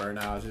even want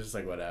burnouts. It's just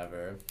like,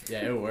 whatever.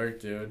 Yeah, it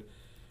worked, dude.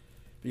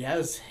 But yeah, it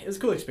was a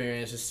cool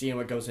experience just seeing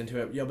what goes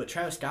into it. Yo, but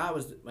Travis Scott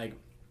was like,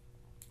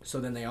 so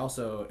then they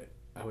also,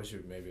 I wish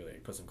we'd maybe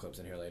like put some clips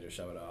in here later,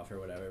 show it off or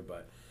whatever,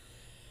 but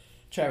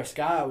Travis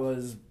Scott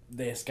was,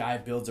 this guy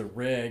builds a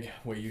rig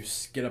where you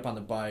get up on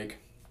the bike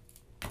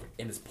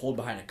and it's pulled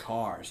behind a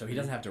car, so he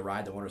doesn't have to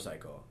ride the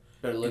motorcycle.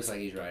 But it looks like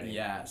he's riding.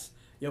 Yes.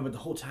 Yo, but the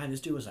whole time this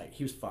dude was like,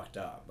 he was fucked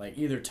up. Like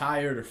either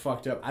tired or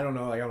fucked up. I don't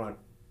know, like I don't want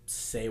to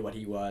say what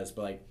he was,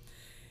 but like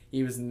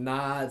he was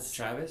not.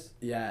 Travis?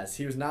 Yes.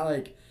 He was not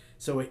like,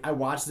 so I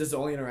watched, this is the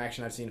only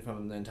interaction I've seen from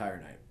him the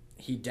entire night.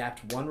 He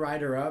dapped one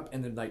rider up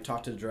and then like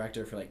talked to the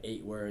director for like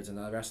 8 words, and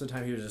the rest of the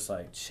time he was just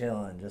like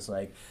chilling, just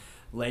like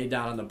laid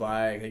down on the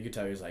bike. You could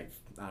tell he was like,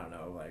 I don't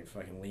know, like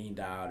fucking leaned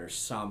out or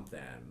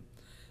something.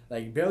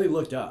 Like barely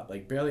looked up,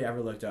 like barely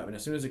ever looked up. And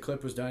as soon as the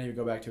clip was done, he would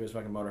go back to his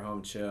fucking motorhome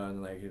and chill.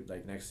 And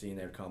like next scene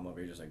they would come over,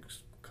 he just like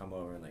come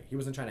over and like he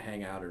wasn't trying to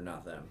hang out or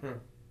nothing.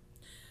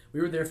 We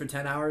were there for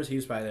 10 hours. He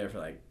was probably there for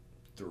like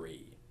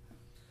 3.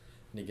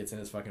 And he gets in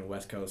his fucking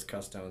West Coast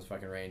Customs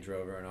fucking Range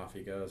Rover and off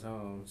he goes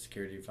home.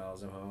 Security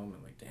follows him home.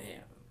 I'm like,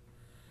 damn.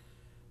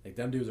 Like,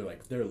 them dudes are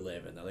like, they're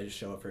living though. They just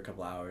show up for a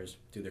couple hours,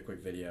 do their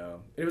quick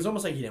video. It was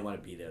almost like he didn't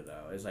want to be there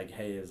though. It's like,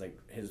 hey, it was like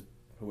his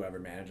whoever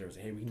manager was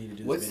like, hey, we need to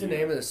do this What's video. the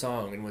name of the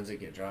song and when's it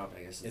get dropped,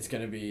 I guess? It's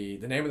going to be,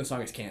 the name of the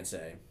song is Can't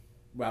Say.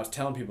 Well, I was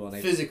telling people and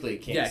they... Physically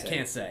can't say. Yeah,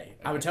 Can't Say. Okay.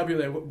 I would tell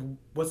people, like,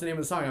 what's the name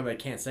of the song? I'm like,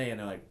 Can't Say. And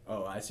they're like,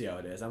 oh, I see how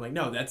it is. I'm like,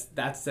 no,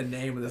 that's the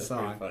name of the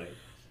song. Pretty funny.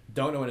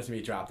 Don't know when it's going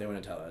to be dropped. They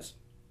wouldn't tell us.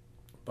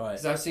 But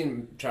Because I've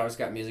seen Travis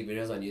Scott music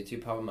videos on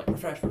YouTube pop. I'm like,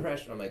 refresh.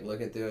 And I'm like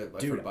looking through it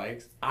like, Dude, for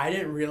bikes. I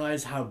didn't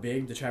realize how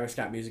big the Travis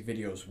Scott music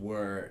videos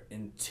were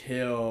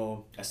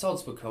until... I saw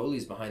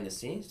Spicoli's behind the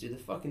scenes, dude.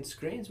 The fucking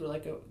screens were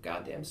like a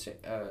goddamn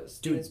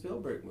Steven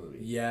Spielberg movie.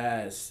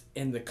 Yes.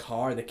 In the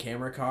car, the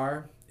camera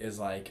car is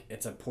like,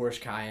 it's a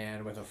Porsche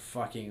Cayenne with a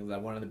fucking,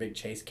 like, one of the big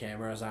chase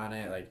cameras on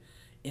it. Like,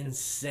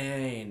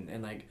 insane.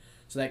 And like,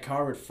 so that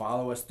car would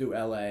follow us through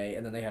LA,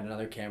 and then they had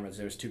another camera. So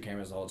there was 2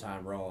 cameras the whole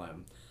time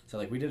rolling. So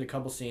like we did a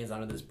couple scenes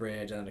under this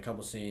bridge and then a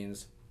couple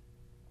scenes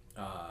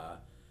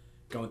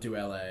going through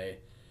LA.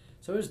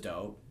 So it was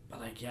dope.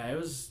 But like yeah, it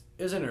was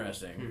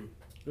interesting.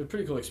 It was a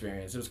pretty cool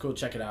experience. It was cool to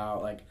check it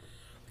out. Like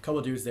a couple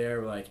of dudes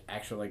there were like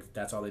actual like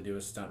that's all they do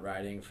is stunt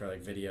riding for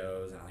like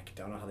videos, and I like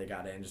don't know how they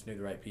got in, just knew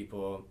the right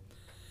people.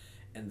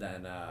 And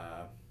then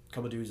a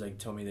couple of dudes like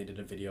told me they did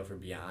a video for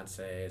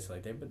Beyonce. So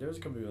like there was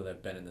a couple people that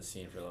have been in the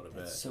scene for a little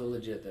bit. That's so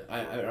legit. That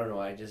I don't know.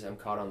 I'm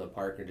caught on the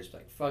Parker just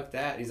like fuck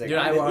that. He's like, dude,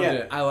 I loved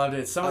it. I loved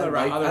it. Some of the other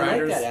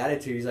riders. I like that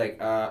attitude. He's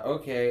like,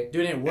 okay.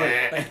 Dude, it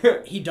worked.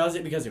 Like, he does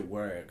it because it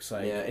works.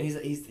 Like yeah, and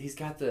he's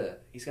got the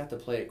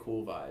play it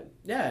cool vibe.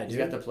 Yeah, dude. He's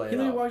got the play. He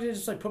literally walked in and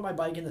just like put my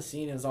bike in the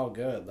scene and it's all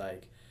good.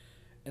 Like,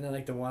 and then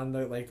like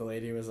the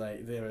lady was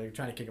like they were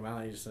trying to kick him out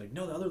and he just like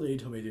no, the other lady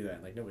told me to do that.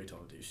 And, like nobody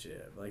told him to do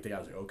shit. But, like the guy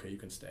was like okay, you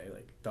can stay.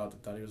 Like thought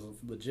he was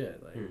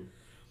legit. Like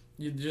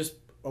you just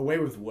a way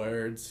with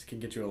words can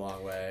get you a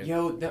long way.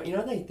 Yo, you know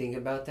what I think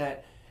about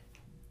that?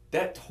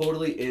 That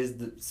totally is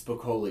the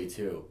Spicoli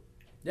too.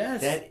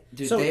 Yes. That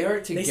dude, so they are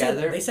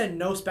together. They said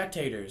no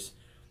spectators,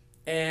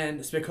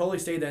 and Spicoli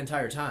stayed the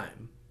entire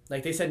time.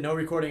 Like they said no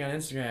recording on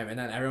Instagram, and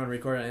then everyone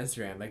recorded on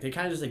Instagram. Like they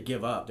kind of just like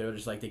give up. They were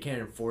just like they can't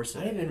enforce it.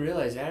 I didn't even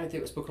realize. I didn't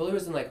think Spicoli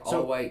was in like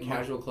all white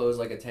casual clothes,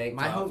 like a tank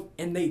top.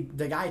 And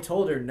the guy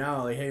told her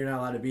no, like hey, you're not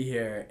allowed to be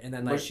here. And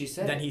then like what she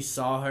said. Then he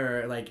saw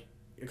her like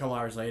a couple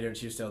hours later, and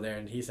she was still there.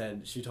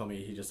 And she told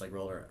me he just like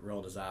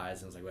rolled his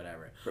eyes and was like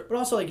whatever. But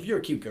also like if you're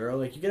a cute girl,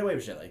 like you get away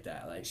with shit like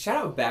that. Like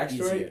shout out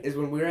backstory is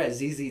when we were at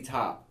ZZ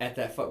Top at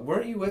that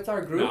weren't you with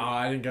our group? No,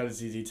 I didn't go to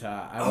ZZ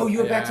Top. You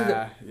went back to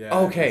the yeah.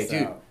 Okay,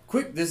 dude.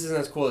 Quick, this isn't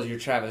as cool as your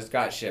Travis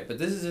Scott shit, but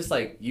this is just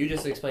like you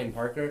just explained,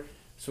 Parker.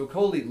 So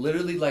Coley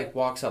literally like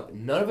walks up.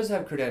 None of us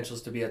have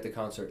credentials to be at the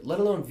concert, let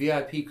alone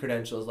VIP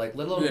credentials, like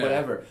let alone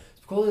whatever.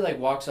 So Coley like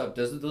walks up,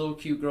 does the little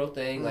cute girl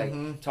thing,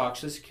 like talks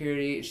to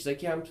security. And she's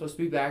like, "Yeah, I'm supposed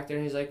to be back there."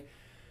 And he's like,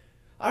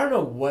 "I don't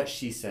know what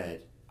she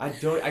said. I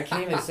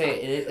can't even say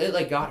it." And it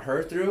like got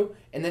her through.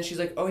 And then she's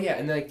like, "Oh yeah,"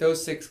 and then like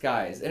those 6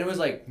 guys, and it was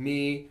like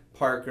me,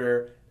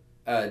 Parker,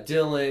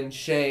 Dylan,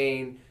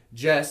 Shane.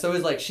 Jess, so it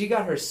was like she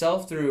got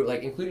herself through,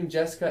 like including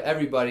Jessica,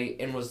 everybody,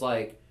 and was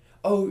like,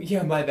 "Oh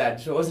yeah, my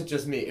bad." So it wasn't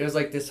just me; it was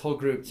like this whole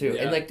group too,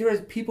 and like there was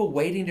people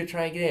waiting to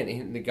try and get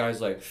in, and the guy's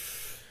like,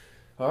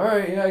 "All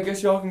right, yeah, I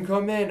guess y'all can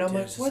come in." And I'm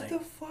like, "What the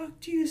fuck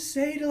do you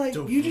say to like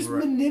you just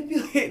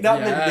manipulate,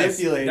 not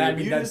manipulate?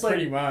 That's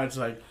pretty much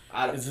like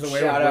it's the way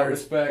shout out,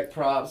 respect,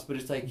 props, but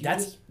it's like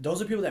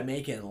those are people that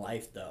make it in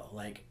life though,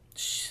 like.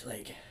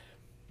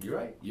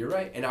 You're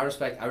right, and I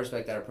respect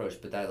that approach,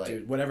 but that like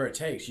dude, whatever it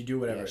takes, you do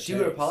whatever it takes. She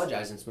would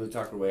apologize and smooth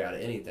talk her way out of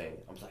anything.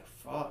 I was like,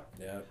 fuck.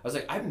 Yeah. I was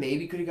like, I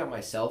maybe could have got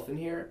myself in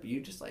here, but you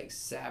just like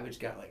savage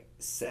got like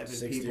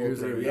 7 people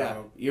through. Like,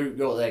 yeah, you're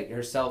like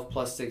herself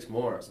plus 6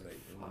 more. I was like,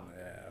 fuck.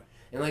 Yeah.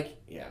 And like,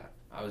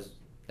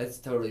 that's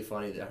totally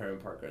funny that her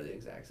and Parker are the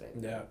exact same.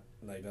 Yeah,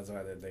 like that's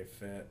why they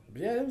fit.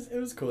 But yeah, it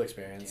was a cool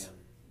experience.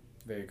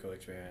 Yeah. Very cool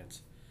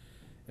experience.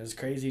 It was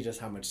crazy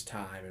just how much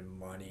time and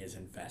money is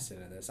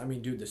invested in this. I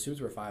mean, dude, the suits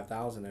were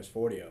 $5,000. There's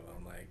 40 of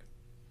them. Like,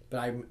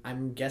 But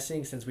I'm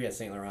guessing since we had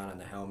Saint Laurent on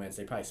the helmets,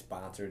 they probably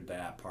sponsored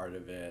that part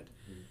of it.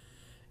 Mm-hmm.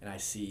 And I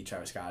see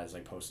Travis Scott is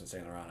like posting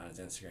Saint Laurent on his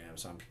Instagram,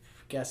 so I'm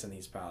guessing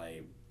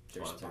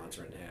they're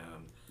sponsoring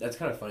him. That's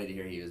kind of funny to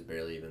hear he was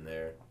barely even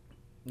there.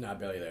 Not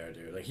barely there,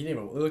 dude. Like it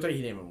looked like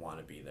he didn't even want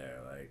to be there.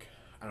 Like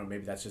I don't know,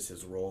 maybe that's just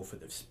his role for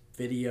this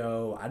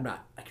video. I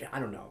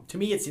don't know. To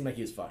me, it seemed like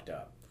he was fucked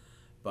up.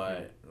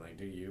 But like,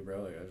 do you,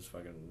 bro? Like I just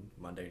fucking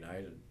Monday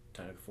night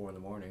at 4 in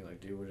the morning.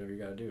 Like, do whatever you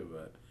gotta do.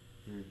 But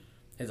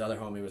his other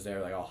homie was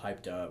there, like all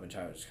hyped up, and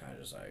Travis was kind of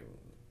just like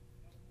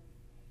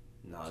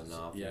nodding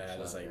off. Yeah,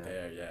 just like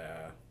there,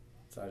 yeah.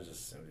 So I was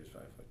just assuming he was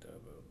probably fucked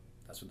up.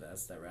 But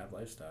that's that rap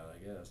lifestyle, I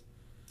guess.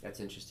 That's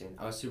interesting.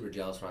 I was super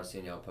jealous when I was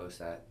seeing y'all post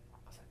that.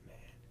 I was like, man,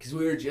 because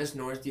we were just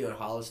north of you in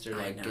Hollister,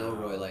 like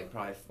Gilroy, like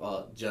probably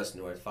just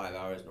north, 5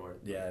 hours north.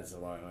 Yeah, it's a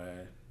long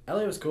way.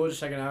 LA was cool, just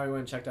checking out. We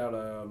went and checked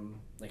out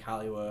like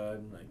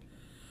Hollywood, like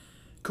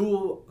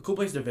cool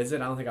place to visit.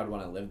 I don't think I'd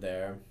want to live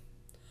there,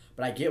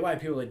 but I get why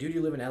people are like, dude,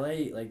 you live in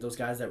LA. Like those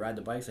guys that ride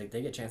the bikes, like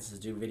they get chances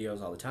to do videos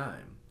all the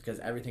time because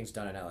everything's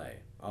done in LA.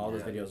 All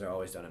those videos are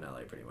always done in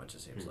LA, pretty much.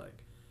 It seems like.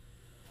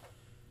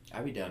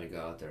 I'd be down to go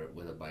out there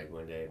with a bike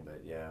one day,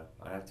 but yeah,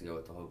 I'd have to go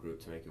with the whole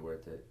group to make it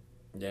worth it.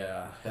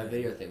 Yeah. That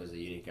video thing was a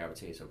unique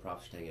opportunity, so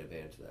props for taking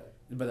advantage of that.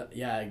 But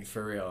yeah,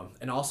 for real.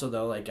 And also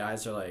though, like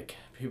guys are like,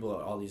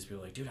 all these people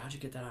are like, dude, how'd you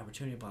get that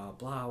opportunity, blah,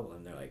 blah, blah.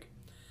 And they're like,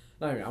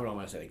 I don't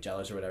want to say like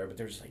jealous or whatever, but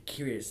they're just like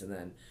curious. And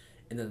then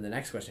the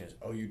next question is,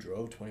 oh, you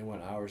drove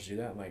 21 hours to do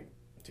that? I'm like,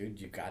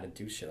 dude, you got to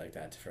do shit like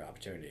that for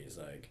opportunities.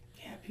 Like,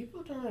 yeah,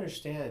 people don't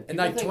understand. And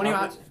like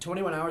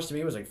 21 hours to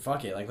me was like,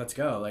 fuck it, like let's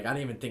go. Like I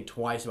didn't even think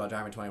twice about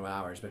driving 21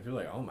 hours. But people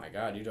are like, oh my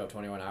god, you drove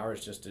 21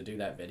 hours just to do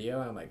that video?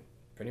 And I'm like,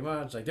 pretty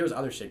much. Like there was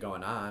other shit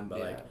going on,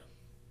 but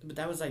but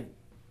that was like,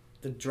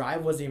 the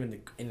drive wasn't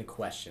even in the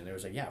question. It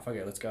was like, yeah, fuck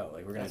it, let's go.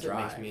 Like we're gonna drive.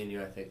 That's what makes me and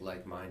you, I think,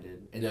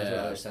 like-minded, and that's what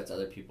other sets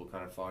other people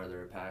kind of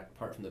farther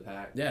apart from the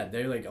pack. Yeah,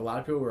 they like a lot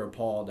of people were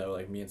appalled that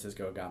like me and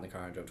Cisco got in the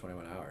car and drove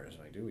 21 hours.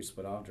 Like, dude, we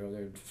split off, drove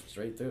there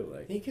straight through.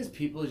 Like, I think because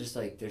people are just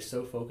like they're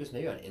so focused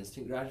maybe on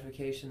instant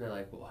gratification. They're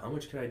like, well, how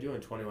much could I do in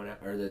 21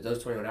 hours or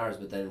those 21 hours?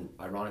 But then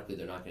ironically,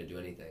 they're not gonna do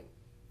anything.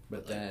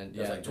 But then,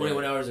 yeah, like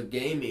 21 hours of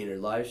gaming or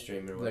live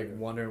streaming or whatever. Like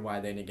wondering why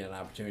they didn't get an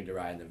opportunity to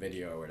ride in the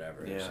video or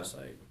whatever. Yeah. It's just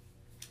like,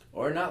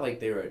 or not like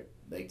they were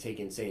like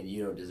saying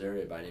you don't deserve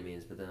it by any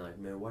means, but then like,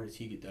 man, why does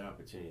he get that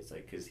opportunity? It's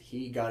like because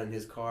he got in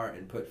his car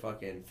and put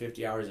fucking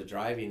 50 hours of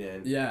driving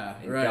in. Yeah,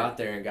 and got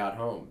there and got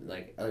home.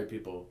 Like other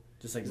people.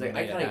 Just like,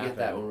 I kind of get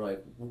that when we're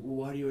like,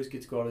 why do you always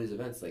get to go to all these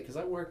events? Like, because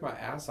I work my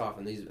ass off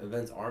and these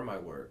events are my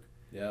work.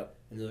 Yep.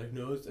 And they're like,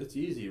 no, it's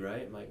easy,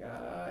 right? I'm like,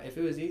 if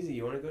it was easy,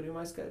 you want to go do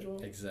my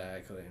schedule?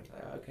 Exactly.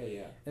 Okay,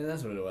 yeah. And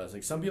that's what it was.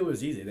 Like, some people it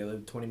was easy. They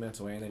lived 20 minutes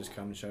away and they just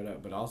come and showed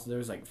up. But also there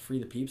was like Free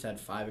the Peeps had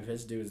 5 of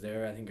his dudes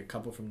there. I think a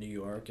couple from New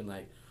York, and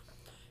like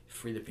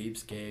Free the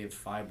Peeps gave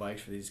 5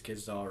 bikes for these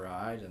kids to all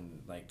ride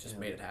and like just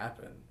made it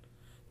happen.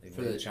 Like,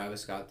 for the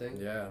Travis Scott thing?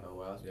 Yeah. Oh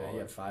wow. Yeah, he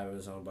had 5 of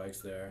his own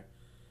bikes there.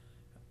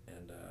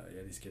 And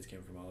yeah, these kids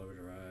came from all over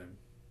to ride.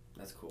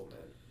 That's cool, man.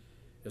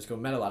 It was cool.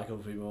 Met a lot of cool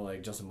people.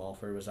 Like Justin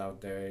Mulford was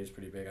out there. He's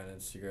pretty big on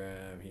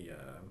Instagram. He,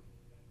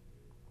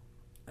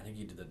 I think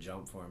he did the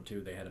jump for him too.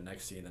 They had a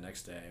next scene the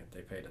next day.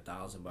 They paid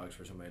 $1,000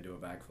 for somebody to do a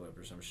backflip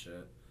or some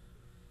shit.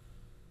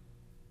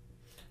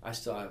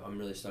 I'm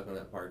really stuck on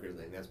that Parker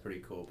thing. That's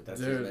pretty cool, but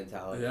that's his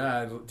mentality.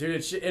 Yeah,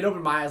 dude, it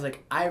opened my eyes.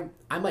 Like I'm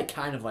like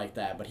kind of like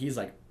that, but he's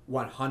like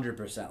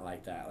 100%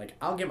 like that. Like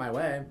I'll get my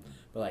way,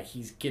 but like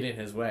he's getting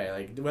his way.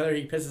 Like whether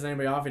he pisses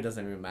anybody off, it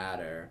doesn't even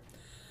matter.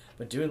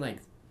 But doing like,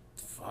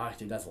 fuck,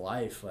 dude, that's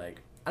life.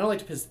 Like I don't like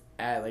to piss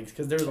at like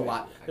because there's a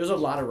lot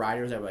of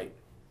riders that were like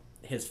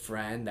his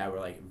friend that were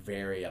like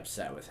very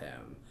upset with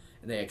him,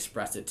 and they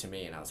expressed it to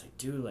me, and I was like,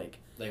 dude, like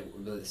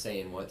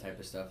saying what type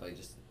of stuff? Like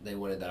just they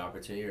wanted that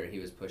opportunity, or he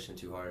was pushing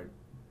too hard.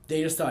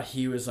 They just thought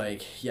he was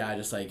like, yeah,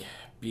 just like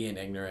being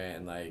ignorant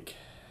and like.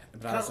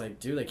 But I was like,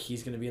 dude, like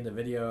he's gonna be in the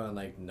video, and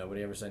like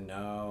nobody ever said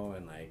no,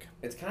 and like.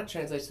 It's kind of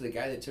translates to the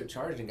guy that took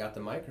charge and got the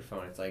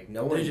microphone. It's like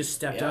no one. They just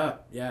stepped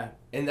up, yeah.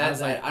 And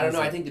that's like, I don't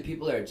know. I think the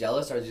people that are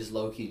jealous are just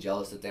low key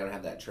jealous that they don't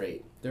have that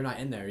trait. They're not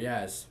in there.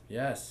 Yes,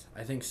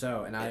 I think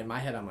so. And in my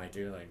head, I'm like,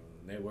 dude, like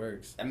it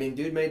works. I mean,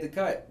 dude made the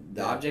cut.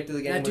 The object of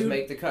the game was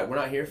make the cut. We're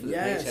not here for the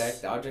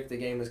paycheck. The object of the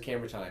game was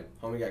camera time.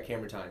 Homie got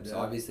camera time. So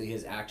obviously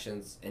his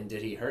actions, and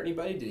did he hurt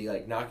anybody? Did he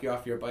like knock you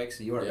off your bike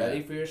so you weren't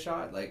ready for your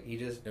shot? Like he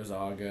just. It was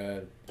all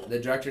good. The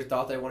director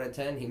thought they wanted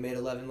 10. He made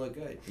 11 look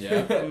good.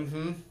 Yeah.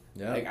 Mm-hmm.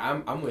 Yeah. Like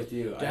I'm with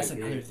you. That's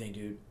another thing,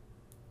 dude.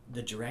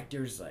 The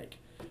directors like.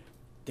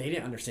 They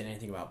didn't understand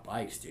anything about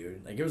bikes,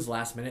 dude. Like, it was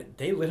last minute.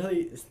 They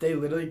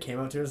literally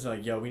came up to us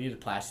like, yo, we need to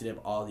plastic dip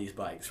all these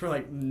bikes. We're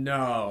like,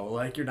 no.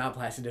 Like, you're not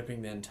plastic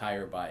dipping the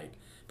entire bike.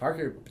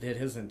 Parker did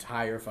his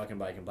entire fucking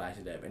bike in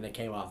plastic dip, and it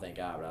came off, thank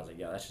God. But I was like,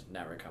 yo, that's just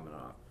never coming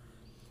off.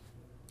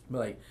 But,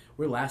 like,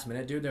 we're last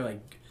minute, dude. They're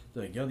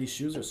like, yo, these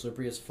shoes are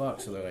slippery as fuck.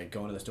 So they're, like,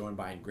 going to the store and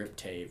buying grip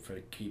tape for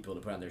people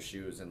to put on their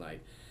shoes, and, like,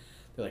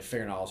 they're like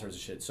figuring out all sorts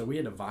of shit. So we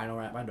had to vinyl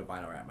wrap. I had to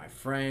vinyl wrap my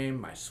frame,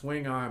 my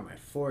swing arm, my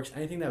forks,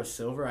 anything that was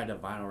silver. I had to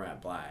vinyl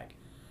wrap black.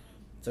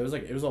 So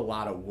it was a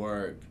lot of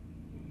work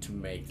to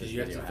make this Did you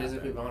have video to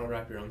physically happen. vinyl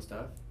wrap your own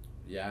stuff?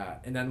 Yeah,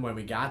 and then when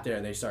we got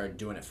there, they started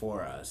doing it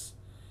for us.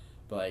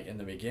 But like in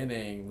the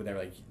beginning, they were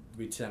like,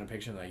 we'd send a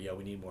picture and like, yo,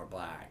 we need more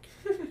black.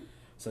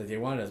 So they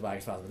wanted as black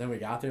as possible. But then we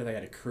got there, they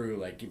had a crew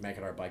like keep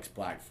making our bikes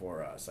black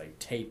for us, like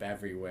tape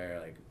everywhere.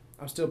 Like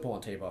I'm still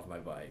pulling tape off my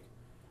bike.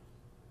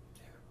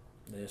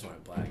 They just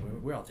wanted black.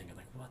 We're all thinking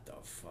like, what the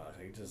fuck?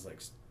 Like just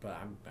like, but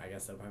I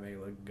guess that probably make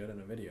it look good in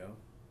a video.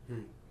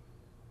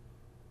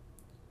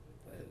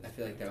 I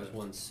feel like that was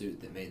one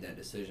suit that made that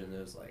decision. It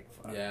was like,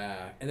 fuck.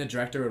 Yeah, and the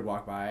director would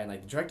walk by, and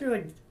like the director,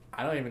 like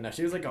I don't even know.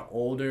 She was like an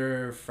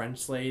older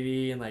French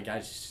lady, and like I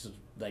just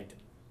like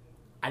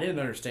I didn't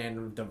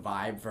understand the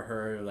vibe for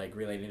her like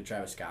relating to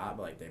Travis Scott,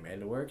 but like they made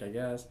it work, I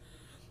guess.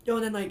 Yo,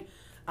 and then like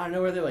I don't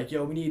know where they're like,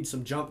 yo, we need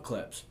some jump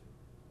clips,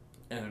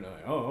 and I'm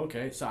like, oh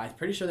okay. So I'm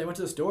pretty sure they went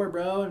to the store,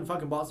 bro, and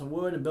fucking bought some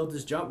wood and built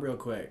this jump real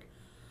quick.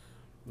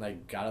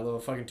 Like got a little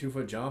fucking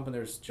 2-foot jump, and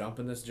they're just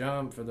jumping this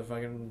jump for the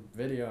fucking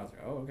video. I was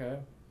like, oh okay.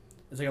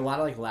 It's like a lot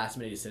of like last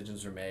minute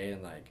decisions were made,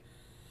 and like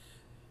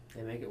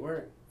They make it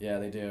work. yeah,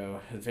 they do.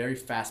 It's very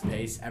fast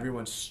paced.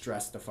 Everyone's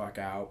stressed the fuck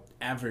out.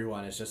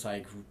 Everyone is just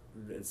like,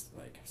 it's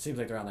like seems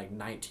like they're on like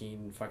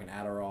 19 fucking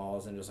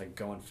Adderalls and just like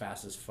going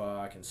fast as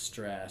fuck and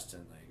stressed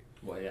and like.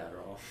 Well, yeah,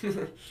 they're all.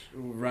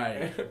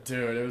 Right,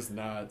 dude, it was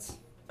nuts.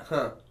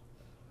 Huh.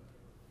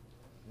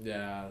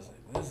 Yeah, I was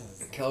like, this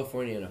is.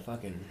 California in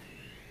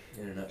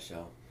a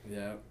nutshell.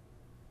 Yeah.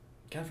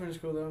 California's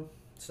cool though.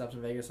 Stopped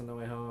in Vegas on the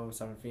way home.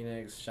 Stopped in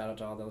Phoenix. Shout out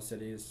to all those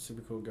cities.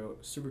 Super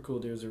cool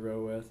dudes to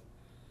row with.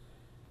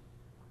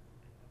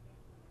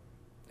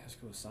 That was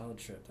cool. Solid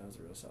trip. That was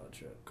a real solid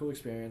trip. Cool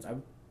experience.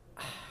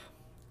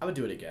 I would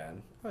do it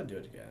again.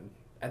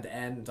 At the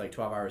end, like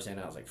 12 hours in,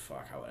 I was like,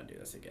 fuck, I want to do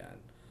this again.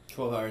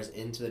 12 hours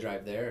into the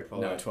drive there, or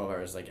 12 No, hours? 12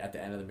 hours. Like at the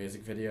end of the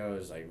music video, it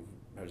was like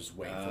I was just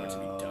waiting for it to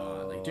be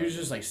done. Like dudes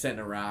just like sitting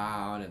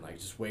around and like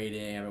just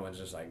waiting. Everyone's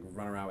just like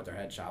running around with their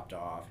head chopped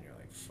off, and you're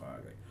like,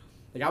 fuck.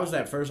 Like I was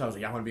at first, I was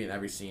like, I want to be in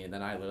every scene. And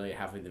then I literally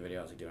halfway through the video,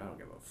 I was like, dude, I don't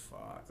give a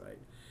fuck. Like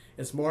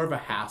it's more of a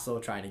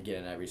hassle trying to get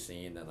in every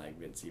scene than like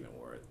it's even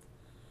worth.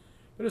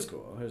 But it was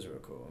cool. It was real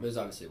cool. It was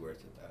obviously worth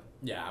it though.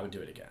 Yeah, I would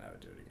do it again.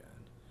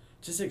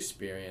 Just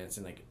experience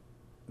and like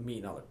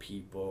meeting all the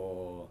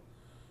people.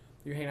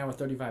 You're hanging out with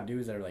 35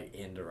 dudes that are like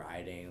into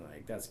riding.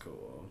 Like that's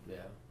cool. Yeah.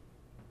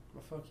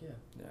 Well, fuck yeah.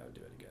 Yeah, I would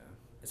do it again.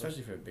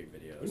 Especially for big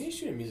videos. We need to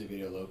shoot a music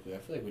video locally. I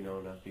feel like we know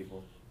enough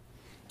people.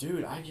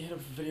 Dude, I get him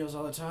for videos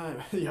all the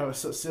time. Yo,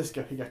 so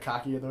Cisco, he got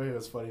cocky in the way. It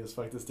was funny as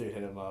fuck. This dude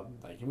hit him up.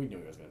 Like, we knew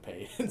he was going to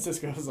pay. And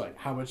Cisco was like,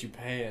 how much you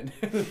paying?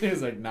 He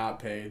was like, not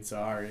paid,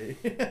 sorry.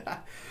 I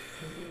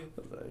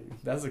was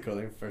like, that's the cool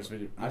thing. First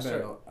video. I've been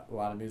in a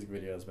lot of music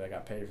videos, but I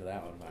got paid for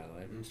that one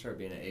finally. I'm going to start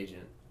being an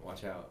agent.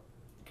 Watch out.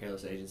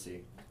 Careless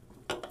agency.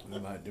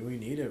 I'm like, do we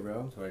need it,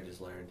 bro? That's what I just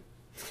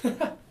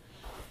learned.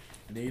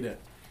 Need it.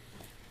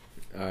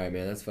 Alright,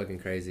 man. That's fucking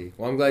crazy.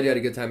 Well, I'm glad you had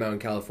a good time out in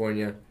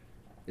California.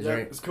 Is there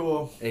it's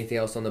cool. anything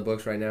else on the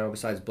books right now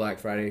besides Black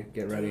Friday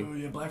getting ready? Oh,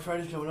 yeah, Black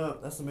Friday's coming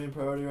up. That's the main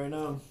priority right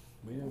now.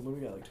 What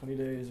we got, like 20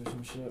 days or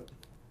some shit?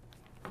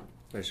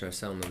 Better start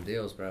selling them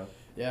deals, bro.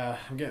 Yeah,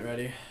 I'm getting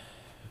ready.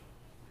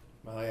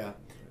 Oh, yeah.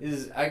 This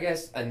is, I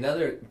guess,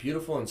 another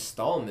beautiful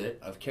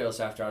installment of Careless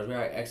After Hours. We're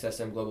at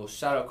XSM Global.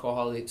 Shout out Cole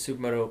Holly,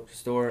 Supermoto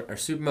store, or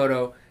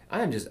Supermoto.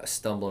 I am just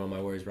stumbling on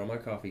my words, bro. My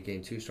coffee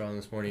came too strong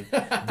this morning.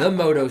 The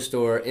Moto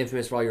store,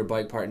 infamous for all your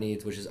bike part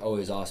needs, which is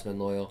always awesome and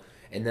loyal.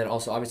 And then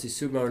also, obviously,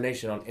 Supermoto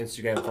Nation on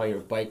Instagram for all your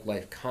bike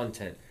life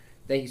content.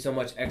 Thank you so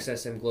much,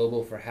 XSM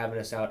Global, for having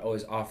us out,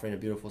 always offering a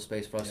beautiful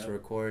space for us to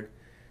record.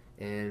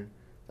 And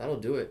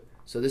that'll do it.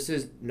 So this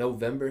is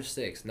November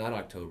 6th, not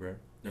October.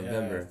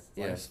 November.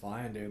 Yeah. Life's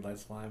flying, dude.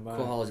 Life's flying by.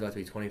 Cole Holly's about to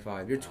be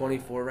 25. You're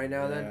 24 right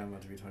now, then? Yeah, I'm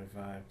about to be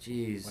 25.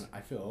 Jeez.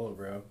 I feel old,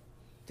 bro.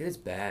 Dude, it's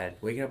bad.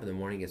 Waking up in the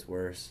morning gets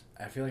worse.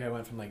 I feel like I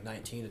went from like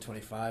 19 to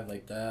 25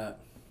 like that.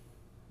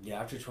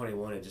 Yeah, after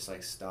 21, it just,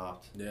 like,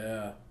 stopped.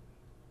 Yeah.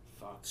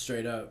 Fuck.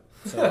 Straight up.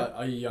 So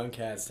all you young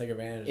cats, take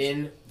advantage.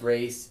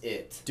 Embrace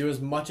it. Do as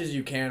much as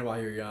you can while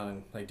you're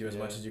young. Like, do as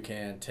much as you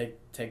can. Take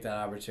that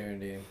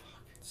opportunity.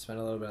 Spend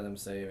a little bit of them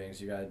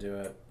savings. You gotta do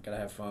it. Gotta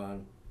have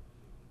fun.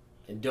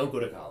 And don't go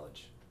to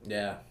college.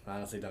 Yeah,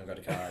 honestly, don't go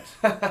to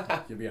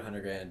college. You'll be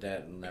 $100,000 in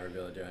debt and never be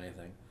able to do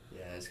anything.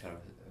 Yeah, it's kind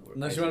of...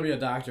 Unless you want to be a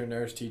doctor,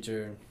 nurse,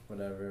 teacher,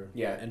 whatever.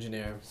 Yeah.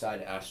 Engineer.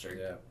 Side asterisk.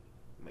 Yeah.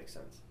 Makes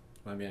sense.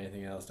 Want to be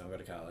anything else, don't go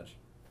to college.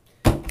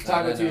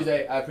 Taco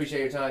Tuesday. I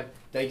appreciate your time.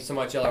 Thank you so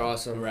much. Y'all are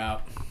awesome. We're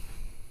out.